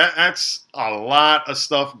I mean that's a lot of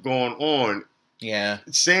stuff going on. Yeah.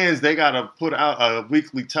 Sans they got to put out a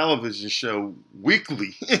weekly television show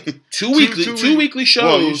weekly. two weekly shows.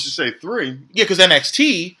 Well, you should say 3. Yeah, because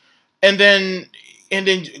NXT. And then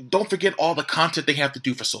don't forget all the content they have to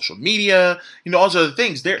do for social media. All those other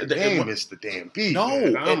things. They missed the damn beat.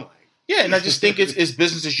 No. And I just think it's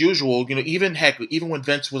business as usual. Even when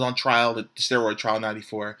Vince was on trial, the steroid trial in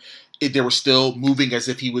 '94, they were still moving as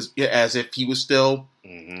if he was still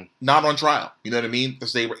not on trial. You know what I mean?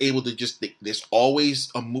 Because they were able to there's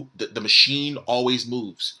always a move. The machine always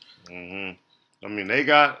moves. I mean, they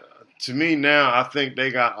got to me now. I think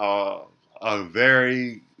they got a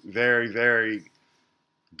very, very, very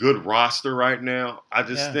good roster right now. I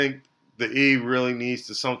just think the E really needs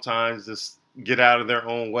to sometimes just get out of their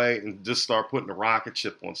own way and just start putting the rocket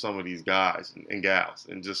ship on some of these guys and gals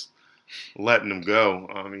and just letting them go.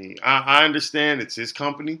 I mean, I understand it's his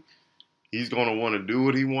company. He's going to want to do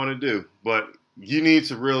what he want to do. But you need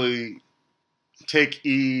to really take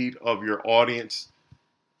heed of your audience.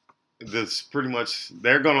 This pretty much,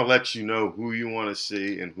 they're going to let you know who you want to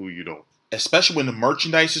see and who you don't. Especially when the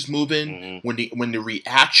merchandise is moving, when the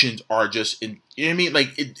reactions are just, you know what I mean?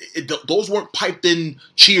 Like those weren't piped in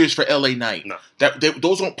cheers for LA Knight. No,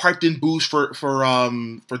 those weren't piped in boos for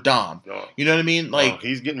Dom. No. You know what I mean? Like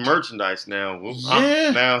he's getting merchandise now.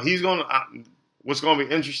 Now he's gonna. What's gonna be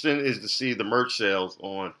interesting is to see the merch sales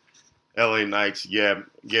on LA Knight's gear.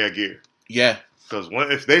 Yeah. Because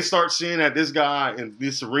if they start seeing that this guy in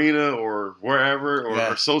this arena or wherever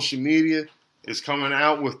or social media is coming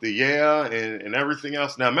out with the and everything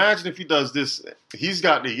else. Now imagine if he does this. He's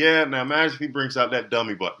got the Now imagine if he brings out that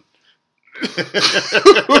dummy button.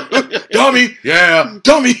 Dummy, yeah,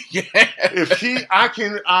 dummy, yeah.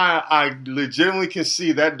 I legitimately can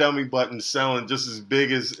see that dummy button selling just as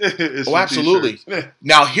big as absolutely.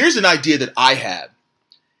 Now here's an idea that I had.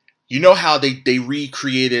 You know how they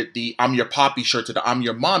recreated the "I'm Your Poppy" shirt to the "I'm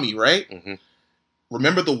Your Mommy," right? Mm-hmm.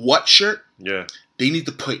 Remember the "What" shirt? Yeah. They need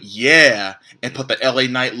to put and put the LA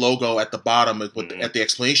Knight logo at the bottom at the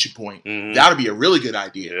exclamation point. Mm-hmm. That would be a really good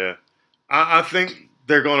idea. Yeah, I think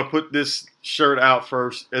they're going to put this shirt out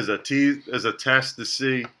first as a test to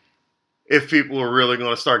see if people are really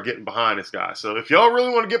going to start getting behind this guy. So if y'all really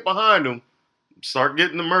want to get behind him, start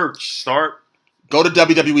getting the merch. Go to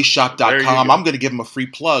WWEshop.com. I'm going to give him a free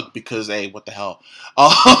plug because, hey, what the hell?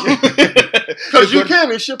 Because you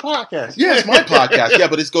can. It's your podcast. Yeah, it's my podcast. Yeah,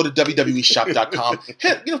 but it's go to WWEshop.com.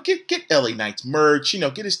 Get LA Knight's merch.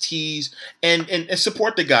 Get his tees and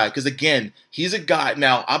support the guy because, again, he's a guy.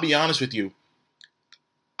 Now, I'll be honest with you.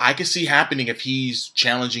 I could see happening if he's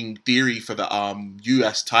challenging Theory for the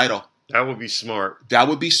U.S. title. That would be smart. That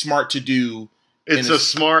would be smart to do. It's a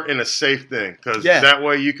smart and a safe thing because that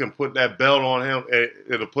way you can put that belt on him.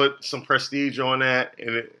 It'll put some prestige on that,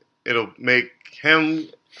 and it'll make him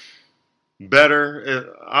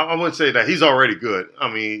better. I wouldn't say that he's already good.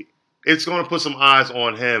 I mean, it's going to put some eyes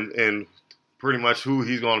on him and pretty much who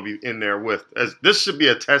he's going to be in there with. As this should be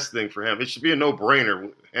a test thing for him. It should be a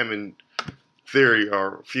no-brainer. Him and Theory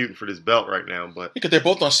are feuding for this belt right now, but because they're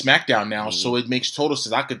both on SmackDown now, so it makes total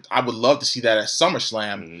sense. I would love to see that at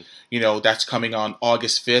SummerSlam. That's coming on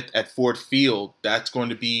August 5th at Ford Field. That's going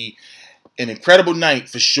to be an incredible night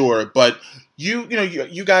for sure. But you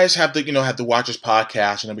guys have the Watchers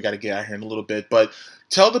podcast, and we got to get out here in a little bit. But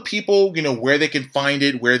tell the people where they can find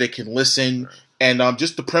it, where they can listen, and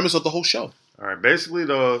just the premise of the whole show. All right, basically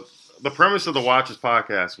the premise of the Watchers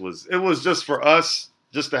podcast was just for us.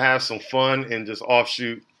 Just to have some fun and just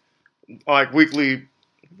offshoot, like weekly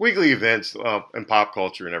events in pop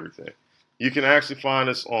culture and everything. You can actually find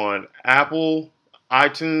us on Apple,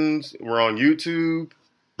 iTunes. We're on YouTube,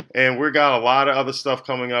 and we got a lot of other stuff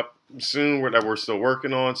coming up soon that we're still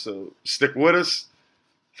working on. So stick with us.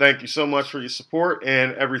 Thank you so much for your support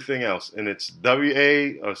and everything else. And it's the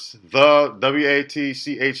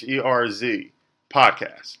WATCHERZ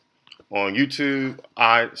podcast on YouTube,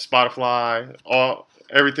 Spotify,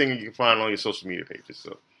 everything you can find on your social media pages.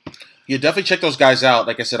 So, yeah, definitely check those guys out.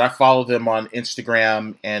 Like I said, I follow them on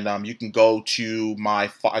Instagram, and you can go to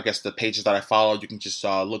the pages that I follow. You can just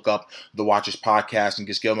look up the Watchers Podcast and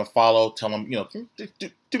just give them a follow. Tell them, do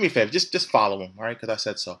me a favor, just follow them, all right? Because I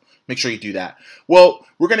said so. Make sure you do that. Well,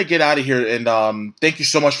 we're gonna get out of here, and thank you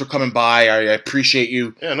so much for coming by. I appreciate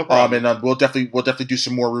you. Yeah, no problem. And we'll definitely do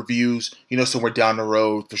some more reviews. Somewhere down the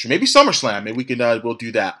road for sure. Maybe SummerSlam. Maybe we can we'll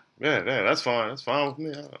do that. Yeah, that's fine. That's fine with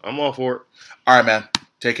me. I'm all for it. All right, man.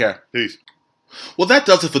 Take care. Peace. Well, that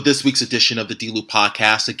does it for this week's edition of the D-Loop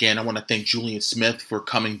Podcast. Again, I want to thank Julian Smith for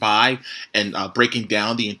coming by and breaking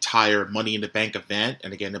down the entire Money in the Bank event.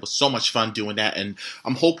 And again, it was so much fun doing that. And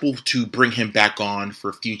I'm hopeful to bring him back on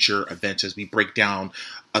for future events as we break down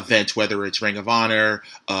events, whether it's Ring of Honor,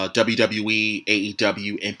 WWE,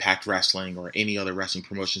 AEW, Impact Wrestling, or any other wrestling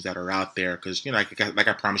promotions that are out there. Because, like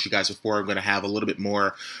I promised you guys before, I'm going to have a little bit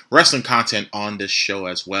more wrestling content on this show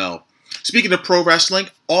as well. Speaking of pro wrestling,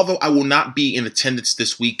 although I will not be in attendance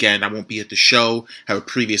this weekend, I won't be at the show, have a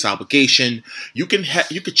previous obligation, you can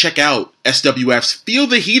check out SWF's Feel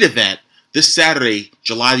the Heat event this Saturday,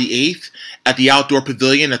 July the 8th, at the Outdoor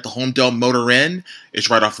Pavilion at the Homedale Motor Inn. It's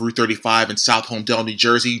right off Route 35 in South Homedale, New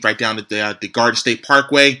Jersey, right down at the Garden State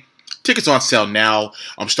Parkway. Tickets on sale now.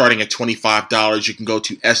 I'm starting at $25. You can go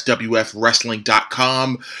to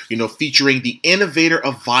swfwrestling.com, featuring the innovator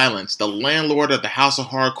of violence, the landlord of the House of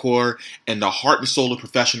Hardcore, and the heart and soul of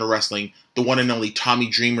professional wrestling, the one and only Tommy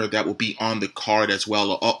Dreamer, that will be on the card as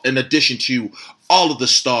well, in addition to all of the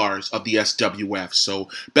stars of the SWF. So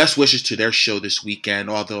best wishes to their show this weekend,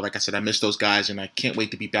 although, like I said, I miss those guys, and I can't wait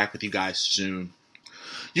to be back with you guys soon.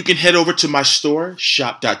 You can head over to my store,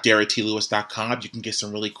 shop.DerrickTLewis.com. You can get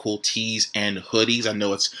some really cool tees and hoodies. I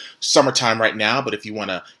know it's summertime right now, but if you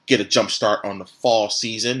want to get a jump start on the fall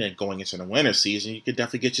season and going into the winter season, you can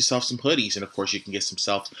definitely get yourself some hoodies. And, of course, you can get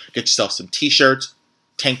yourself some T-shirts,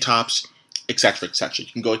 tank tops, etc., etc.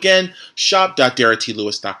 You can go again,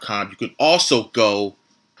 shop.DerrickTLewis.com. You can also go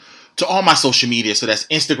to all my social media. So that's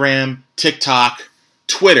Instagram, TikTok,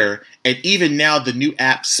 Twitter, and even now the new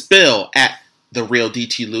app Spill at The Real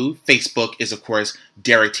DT Lew. Facebook is, of course,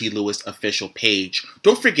 Derrick T. Lewis official page.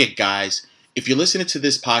 Don't forget, guys, if you're listening to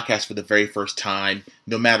this podcast for the very first time,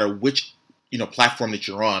 no matter which platform that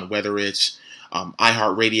you're on, whether it's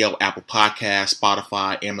iHeartRadio, Apple Podcasts,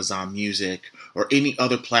 Spotify, Amazon Music, or any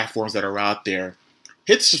other platforms that are out there.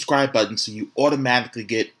 Hit the subscribe button so you automatically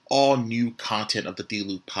get all new content of the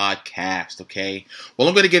D-Loop podcast, okay? Well,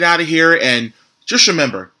 I'm going to get out of here, and just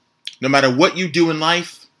remember, no matter what you do in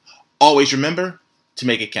life, always remember to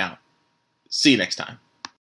make it count. See you next time.